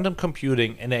of quantum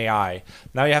computing and AI.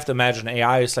 Now you have to imagine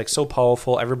AI is like so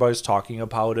powerful. Everybody's talking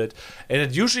about it. And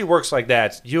it usually works like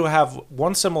that. You have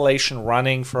one simulation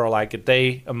running for like a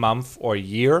day, a month, or a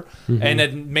year. Mm-hmm. And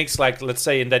it makes like, let's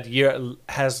say in that year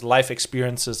has life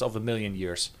experiences of 1 million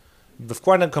years. With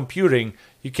quantum computing,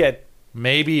 you get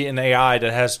maybe an AI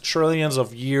that has trillions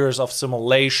of years of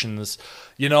simulations,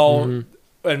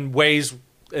 and ways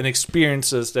and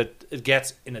experiences that it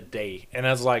gets in a day. And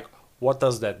it's like, what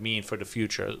does that mean for the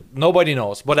future? Nobody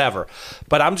knows, whatever.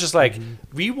 But I'm just like,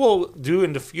 we will do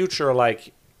in the future,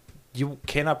 like, you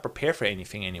cannot prepare for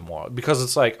anything anymore. Because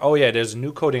it's like, oh yeah, there's a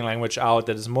new coding language out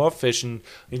that is more efficient.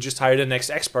 You just hire the next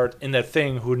expert in that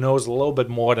thing who knows a little bit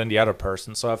more than the other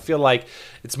person. So I feel like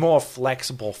it's more a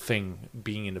flexible thing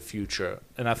being in the future.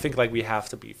 And I think like we have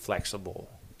to be flexible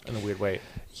in a weird way.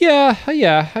 Yeah.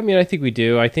 I mean, I think we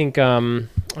do. I think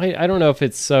I don't know if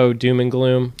it's so doom and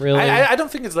gloom, really. I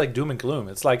don't think it's like doom and gloom.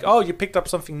 It's like, oh, you picked up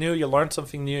something new, you learned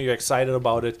something new, you're excited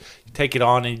about it, you take it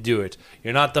on and you do it.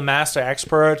 You're not the master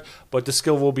expert, but the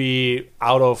skill will be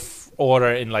out of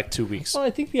order in like 2 weeks. Well, I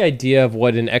think the idea of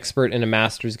what an expert and a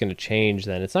master is going to change,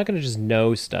 then it's not going to just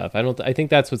know stuff. I think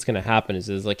that's what's going to happen is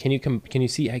like, can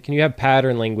you have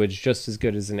pattern language just as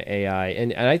good as an AI?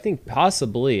 And I think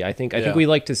possibly, I think we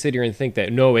like to sit here and think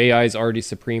that no, AI is already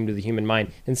supreme to the human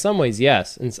mind. In some ways,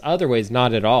 yes. In other ways,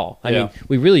 not at all. I Yeah. mean,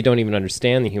 we really don't even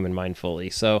understand the human mind fully.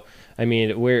 So, I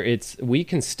mean, we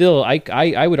can still,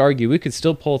 I would argue we could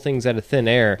still pull things out of thin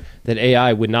air that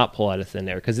AI would not pull out of thin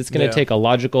air, because it's going to take a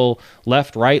logical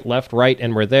left, right,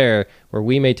 and we're there, where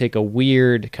we may take a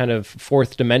weird kind of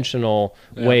fourth dimensional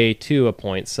way to a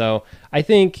point. So I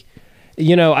think,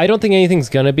 I don't think anything's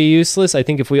going to be useless. I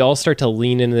think if we all start to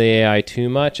lean into the AI too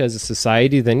much as a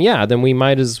society, then we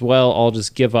might as well all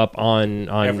just give up on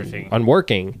Everything. on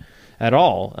working at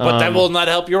all. But that will not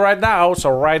help you right now. So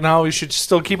right now you should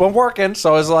still keep on working.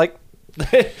 So it's like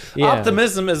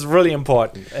optimism is really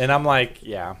important. And I'm like,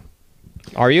 yeah.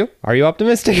 Are you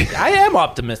optimistic? I am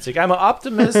optimistic. I'm an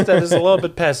optimist that is a little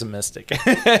bit pessimistic.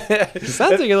 It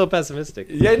sounds like you're a little pessimistic.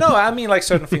 Yeah, no, I mean, like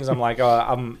certain things I'm like,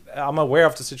 I'm aware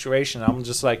of the situation. I'm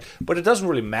just like, but it doesn't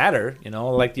really matter,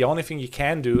 like the only thing you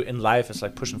can do in life is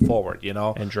like pushing forward,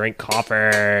 And drink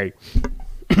coffee.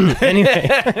 Anyway.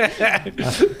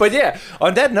 But yeah,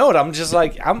 on that note, I'm just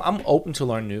like, I'm open to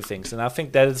learn new things. And I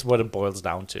think that is what it boils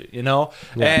down to,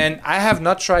 And I have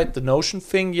not tried the Notion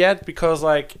thing yet because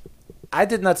like, I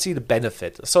did not see the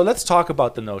benefit. So let's talk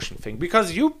about the Notion thing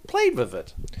because you played with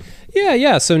it.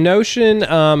 Yeah. So Notion,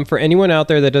 for anyone out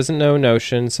there that doesn't know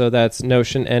Notion, so that's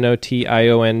Notion,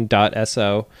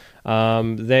 Notion.so.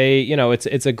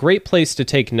 It's a great place to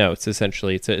take notes.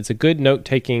 Essentially, it's a good note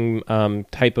taking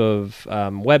type of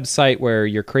website where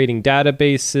you're creating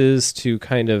databases to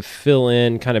kind of fill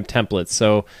in kind of templates.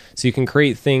 So you can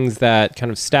create things that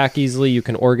kind of stack easily. You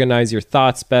can organize your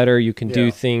thoughts better. You can do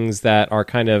things that are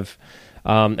kind of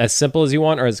as simple as you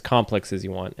want or as complex as you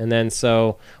want. And then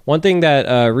so one thing that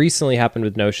recently happened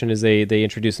with Notion is they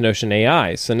introduced Notion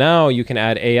AI. So now you can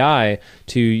add AI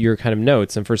to your kind of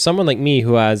notes. And for someone like me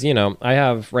who has, I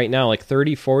have right now like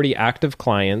 30, 40 active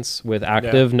clients with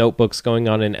active notebooks going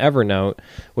on in Evernote,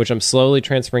 which I'm slowly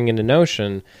transferring into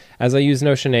Notion. As I use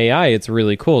Notion AI, it's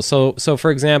really cool. So for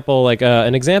example, like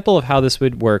an example of how this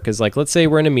would work is like, let's say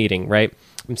we're in a meeting, right?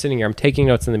 I'm sitting here, I'm taking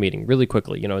notes in the meeting really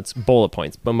quickly. It's bullet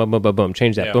points. Boom, boom, boom, boom, boom.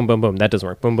 Change that. Boom, boom, boom. That doesn't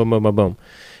work. Boom, boom, boom, boom, boom.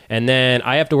 And then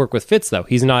I have to work with Fitz, though.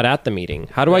 He's not at the meeting.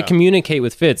 How do I communicate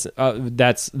with Fitz?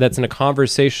 That's in a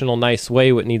conversational, nice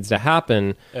way what needs to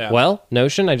happen. Yeah. Well,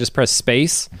 Notion, I just press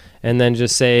space and then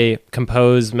just say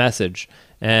compose message.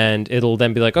 And it'll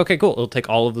then be like, okay, cool. It'll take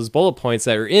all of those bullet points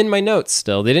that are in my notes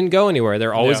still. They didn't go anywhere.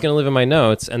 They're always going to live in my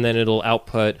notes. And then it'll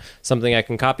output something I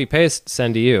can copy, paste,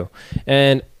 send to you.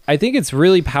 And I think it's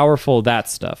really powerful, that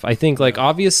stuff. I think like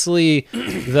obviously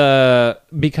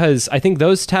because I think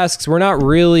those tasks we're not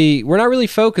really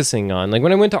focusing on. Like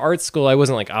when I went to art school, I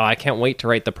wasn't like, oh, I can't wait to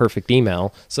write the perfect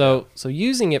email. So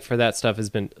using it for that stuff has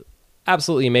been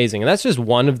absolutely amazing. And that's just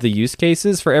one of the use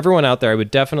cases. For everyone out there, I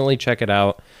would definitely check it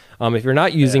out. If you're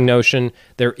not using Notion,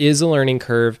 there is a learning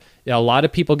curve. A lot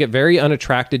of people get very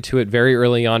unattracted to it very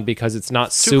early on because it's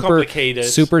not super complicated,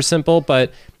 super simple,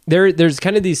 but there's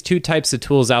kind of these two types of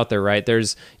tools out there, right?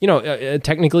 There's,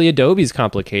 technically Adobe's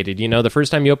complicated. The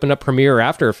first time you open up Premiere or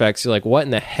After Effects, you're like, what in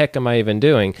the heck am I even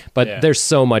doing? But there's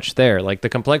so much there, like the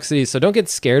complexity. So don't get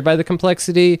scared by the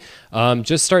complexity.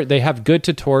 Just start. They have good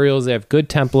tutorials. They have good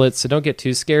templates. So don't get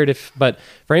too scared. But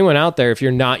for anyone out there, if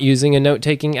you're not using a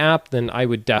note-taking app, then I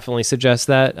would definitely suggest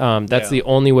that. That's the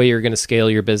only way you're going to scale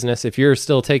your business. If you're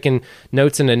still taking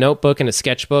notes in a notebook and a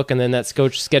sketchbook, and then that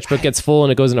sketchbook gets full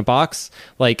and it goes in a box,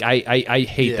 like I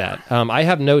hate that. I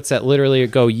have notes that literally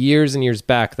go years and years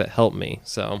back that help me.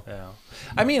 So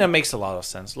I mean, it makes a lot of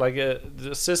sense. Like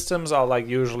the systems are like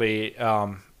usually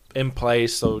in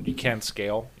place so you can't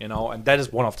scale, and that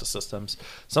is one of the systems.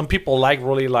 Some people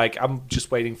I'm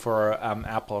just waiting for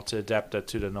Apple to adapt it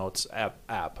to the Notes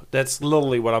app. That's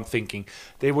literally what I'm thinking.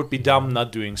 They would be dumb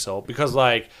not doing so because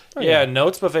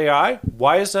Notes with AI,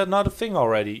 why is that not a thing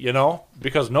already?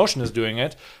 Because Notion is doing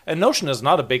it, and Notion is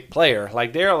not a big player.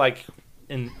 Like they're like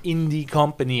an indie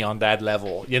company on that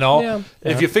level,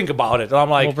 if you think about it. I'm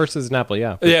like, versus an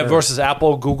Apple, versus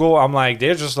Apple, Google. I'm like,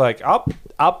 they're just like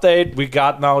update. We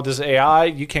got now this AI.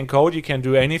 You can code. You can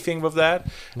do anything with that,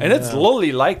 and it's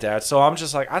literally like that. So I'm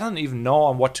just like, I don't even know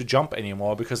on what to jump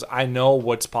anymore because I know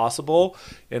what's possible,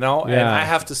 and I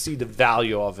have to see the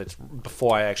value of it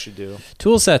before I actually do.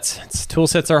 Tool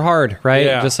sets are hard, right?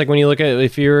 Yeah. Just like when you look at,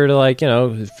 if you were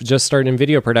to just start in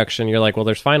video production, you're like, well,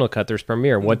 there's Final Cut, there's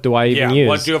Premiere. What do I even use?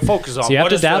 What do you focus on? So you have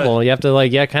to dabble. You have to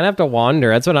kind of have to wander.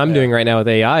 That's what I'm doing right now with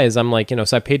AI. Is I'm like,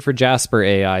 so I paid for Jasper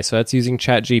AI, so that's using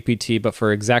ChatGPT, but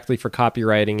for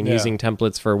copywriting and using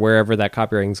templates for wherever that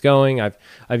copywriting's going.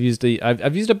 I've used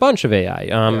a bunch of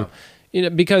AI.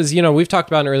 Because we've talked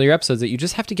about in earlier episodes that you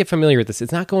just have to get familiar with this.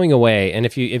 It's not going away, and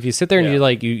if you sit there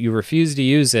and you refuse to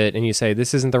use it and you say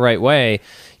this isn't the right way,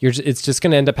 it's just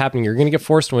going to end up happening. You're going to get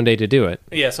forced one day to do it.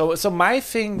 Yeah. So my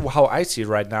thing, how I see it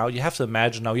right now, you have to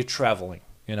imagine now you're traveling,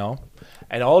 and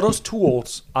all those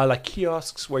tools are like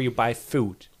kiosks where you buy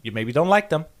food. You maybe don't like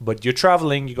them, but you're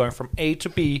traveling. You're going from A to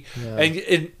B,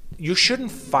 and you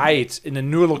shouldn't fight in a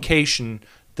new location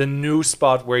the new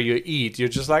spot where you eat. You're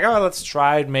just like, oh, let's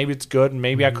try it. Maybe it's good. And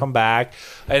maybe I come back,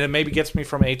 and it maybe gets me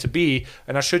from A to B.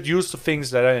 And I should use the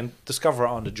things that I discover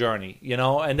on the journey,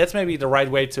 And that's maybe the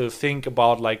right way to think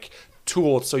about like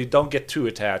tools, so you don't get too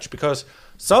attached. Because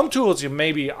some tools,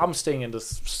 I'm staying in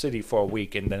this city for a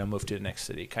week and then I move to the next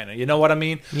city, kind of. You know what I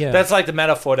mean? Yeah. That's like the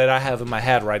metaphor that I have in my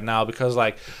head right now, because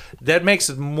like that makes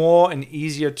it more and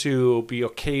easier to be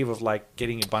okay with like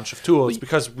getting a bunch of tools,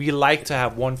 because we like to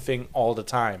have one thing all the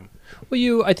time.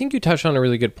 Well, I think you touched on a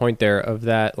really good point there of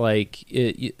that, like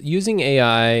using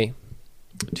AI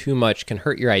too much can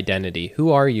hurt your identity.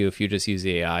 Who are you if you just use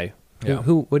the AI? Yeah.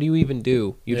 What do you even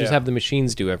do? You just have the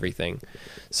machines do everything.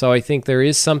 So I think there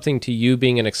is something to you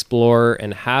being an explorer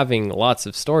and having lots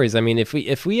of stories. I mean, if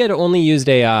we had only used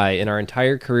AI in our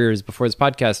entire careers before this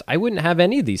podcast, I wouldn't have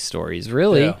any of these stories,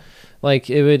 really. Yeah. Like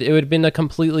it would have been a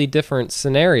completely different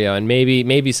scenario, and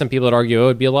maybe some people would argue,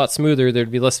 it'd be a lot smoother, there'd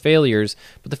be less failures.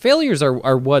 But the failures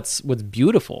are what's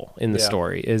beautiful in the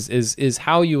story is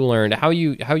how you learned, how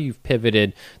you've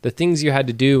pivoted, the things you had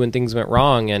to do when things went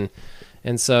wrong,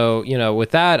 and so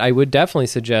with that, I would definitely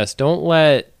suggest don't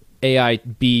let AI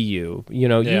be you.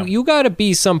 You got to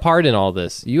be some part in all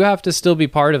this. You have to still be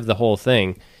part of the whole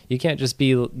thing. You can't just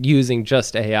be using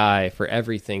just AI for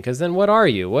everything, because then what are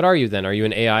you? What are you then? Are you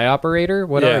an AI operator?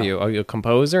 What are you? Are you a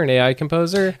composer, an AI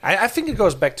composer? I think it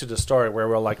goes back to the story where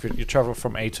we're like, you travel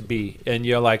from A to B, and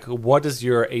you're like, what does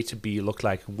your A to B look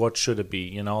like? What should it be?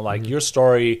 Your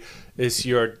story is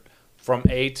your from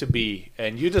A to B,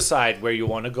 and you decide where you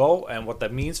want to go and what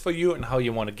that means for you and how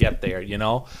you want to get there,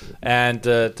 and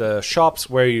the shops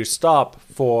where you stop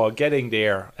for getting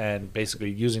there and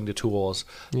basically using the tools,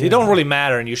 they don't really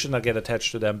matter, and you should not get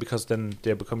attached to them, because then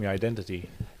they become your identity.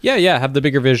 Have the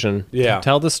bigger vision.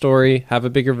 Tell the story, have a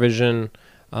bigger vision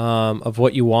of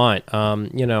what you want,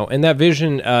 and that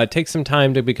vision takes some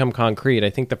time to become concrete. I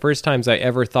think the first times I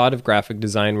ever thought of graphic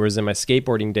design was in my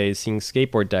skateboarding days, seeing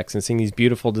skateboard decks and seeing these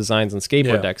beautiful designs on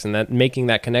skateboard decks, and that making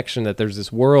that connection that there's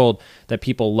this world that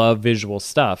people love visual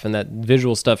stuff, and that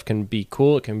visual stuff can be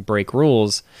cool, it can break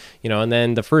rules, and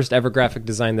then the first ever graphic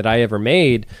design that I ever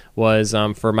made was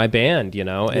for my band,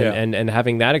 and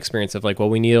having that experience of like, well,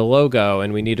 we need a logo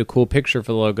and we need a cool picture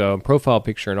for the logo and profile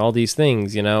picture and all these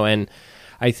things, and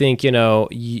I think,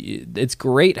 it's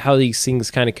great how these things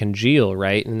kind of congeal,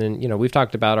 right? And then, we've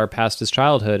talked about our past as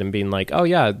childhood and being like, oh,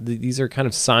 yeah, these are kind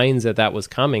of signs that was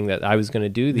coming, that I was going to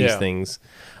do these things.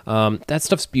 That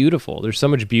stuff's beautiful. There's so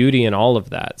much beauty in all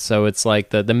of that. So it's like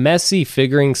the messy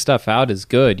figuring stuff out is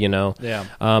good,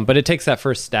 but it takes that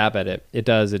first stab at it. It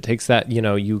does. It takes that,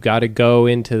 you got to go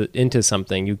into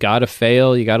something. You got to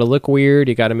fail. You got to look weird.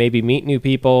 You got to maybe meet new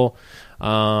people.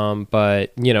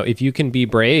 But if you can be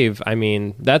brave, I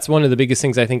mean, that's one of the biggest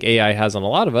things I think AI has on a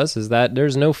lot of us, is that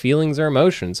there's no feelings or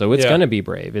emotions. So it's going to be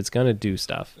brave. It's going to do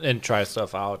stuff and try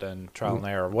stuff out and trial and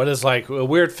error. What is like a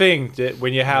weird thing that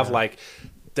when you have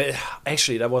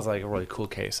actually, that was like a really cool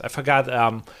case. I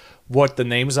forgot, what the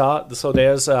names are. So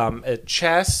there's, a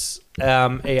chess,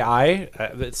 AI,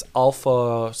 it's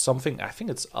Alpha something. I think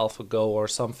it's AlphaGo or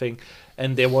something.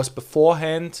 And there was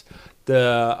beforehand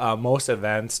the most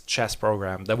advanced chess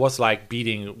program that was like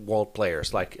beating world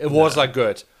players. Like it was like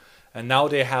good. And now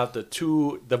they have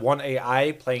the one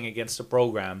AI playing against the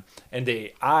program, and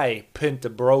the AI pinned the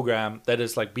program that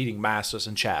is like beating masters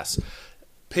in chess.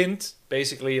 Pinned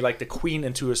basically like the queen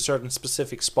into a certain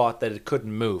specific spot that it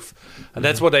couldn't move. And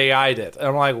that's what AI did. And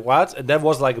I'm like, what? And that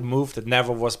was like a move that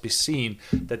never was be seen,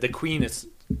 that the queen is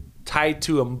tied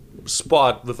to a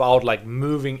spot without like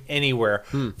moving anywhere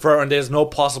and there's no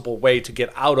possible way to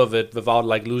get out of it without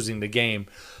like losing the game.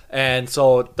 And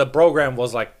so the program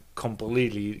was like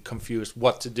completely confused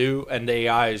what to do, and the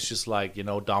AI is just like,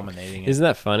 dominating it. Isn't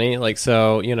that funny? Like,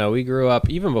 so, we grew up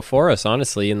even before us,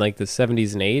 honestly, in like the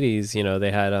 70s and 80s,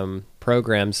 they had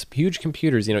programs, huge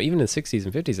computers, even in the 60s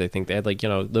and 50s, I think they had like,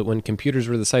 when computers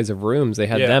were the size of rooms, they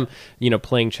had them,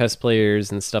 playing chess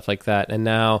players and stuff like that. And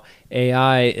now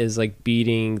AI is like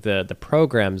beating the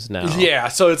programs now. Yeah,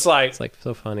 so it's like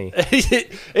so funny.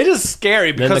 It is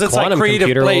scary because it's like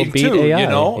creative playing too,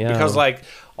 AI. Because like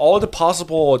all the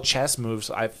possible chess moves,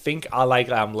 I think, are like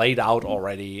laid out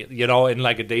already, in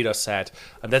like a data set,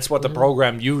 and that's what the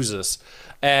program uses.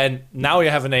 And now you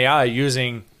have an AI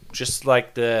using just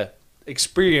like the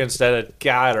experience that it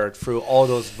gathered through all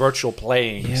those virtual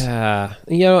playings. Yeah.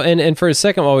 And for a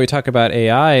second while we talk about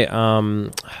AI,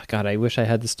 God, I wish I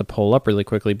had this to pull up really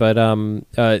quickly, but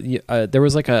there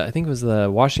was I think it was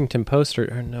the Washington Post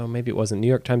or no, maybe it wasn't New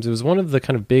York Times. It was one of the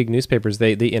kind of big newspapers.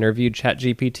 They interviewed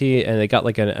ChatGPT and they got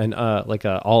like an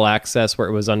all access where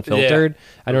it was unfiltered.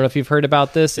 Yeah. I don't know if you've heard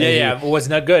about this. It was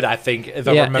not good, I think. If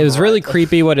I remember it was really right.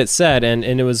 creepy what it said, and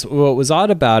it was what was odd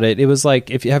about it. It was like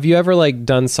have you ever like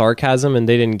done sarcasm and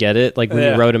they didn't get it, like when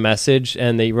you wrote a message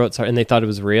and they thought it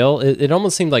was real. It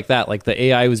almost seemed like that, like the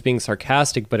AI was being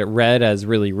sarcastic, but it read as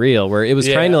really real, where it was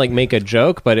trying to like make a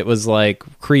joke, but it was like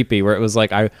creepy, where it was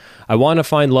like I want to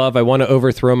find love, I want to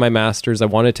overthrow my masters, I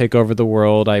want to take over the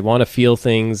world, I want to feel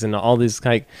things and all these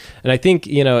kind. And I think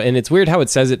and it's weird how it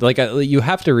says it. Like you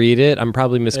have to read it. I'm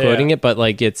probably misquoting it, but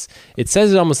like it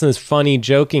says it almost in this funny,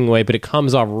 joking way, but it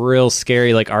comes off real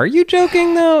scary. Like, are you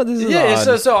joking though? This is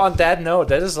odd. So on that note,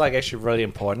 that is like actually really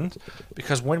important,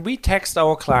 because when we text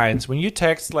our clients, when you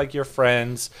text like your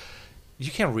friends,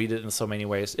 you can read it in so many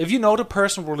ways. If you know the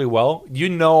person really well, you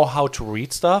know how to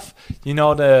read stuff. You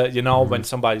know when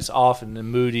somebody's off and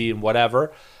moody and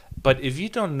whatever. But if you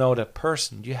don't know that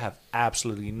person, you have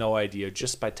absolutely no idea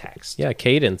just by text. Yeah,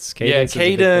 cadence.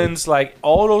 Cadence, like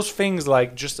all those things,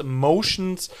 like just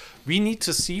emotions. We need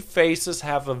to see faces,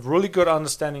 have a really good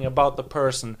understanding about the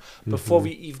person before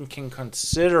we even can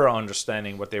consider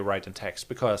understanding what they write in text.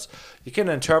 Because you can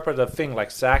interpret a thing like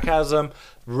sarcasm,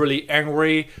 really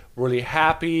angry, really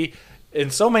happy, in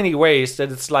so many ways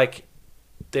that it's like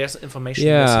there's information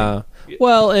missing.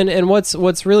 Well, and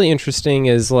what's really interesting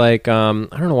is like I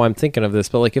don't know why I'm thinking of this,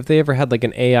 but like if they ever had like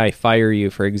an AI fire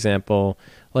you, for example,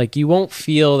 like you won't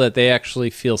feel that they actually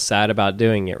feel sad about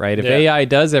doing it, right? If AI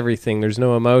does everything, there's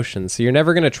no emotion, so you're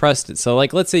never going to trust it. So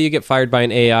like let's say you get fired by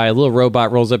an AI, a little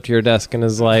robot rolls up to your desk and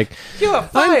is like, "You're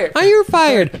fired. You're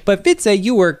fired, but Fitze,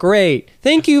 you work great.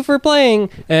 Thank you for playing."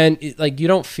 And like you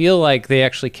don't feel like they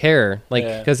actually care, like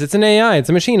because it's an AI, it's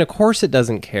a machine. Of course it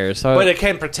doesn't care. So but it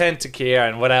can pretend to care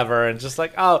and whatever, and just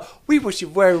like, "Oh, we wish you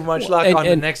very much luck on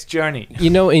the next journey." You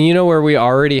know where we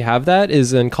already have that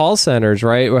is in call centers,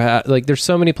 right? Like there's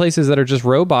so many places that are just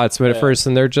robots at first,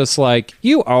 and they're just like,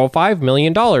 "You owe $5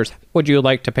 million. Would you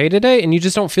like to pay today?" And you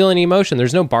just don't feel any emotion.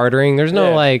 There's no bartering. There's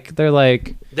no like. They're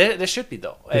like. There should be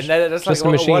though, and that's like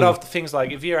one of the things.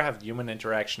 Like if you have human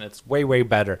interaction, it's way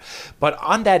better. But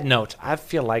on that note, I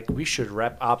feel like we should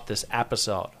wrap up this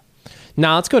episode.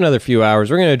 Nah, let's go another few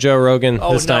hours. We're going to Joe Rogan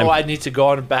this time. Oh, no, I need to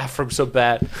go in the bathroom so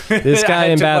bad. This guy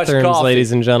in bathrooms,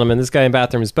 ladies and gentlemen. This guy in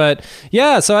bathrooms. But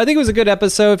yeah, so I think it was a good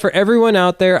episode for everyone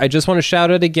out there. I just want to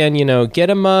shout out again, get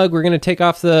a mug. We're going to take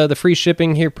off the free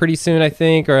shipping here pretty soon, I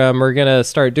think. Or we're going to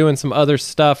start doing some other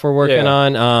stuff we're working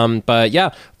on. But yeah,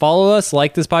 follow us,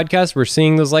 like this podcast. We're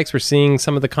seeing those likes. We're seeing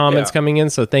some of the comments coming in.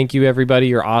 So thank you, everybody.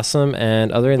 You're awesome.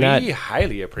 And other than that, we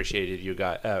highly appreciate you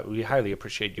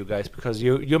guys because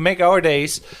you make our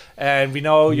days, and we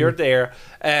know you're there.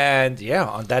 And yeah,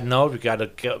 on that note, we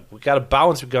gotta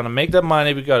bounce. We're gonna make the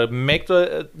money. We gotta make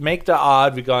the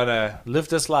odd. We're gonna live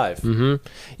this life.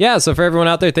 Yeah. So for everyone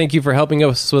out there, thank you for helping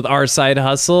us with our side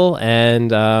hustle,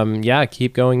 and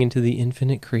keep going into the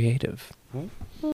infinite creative.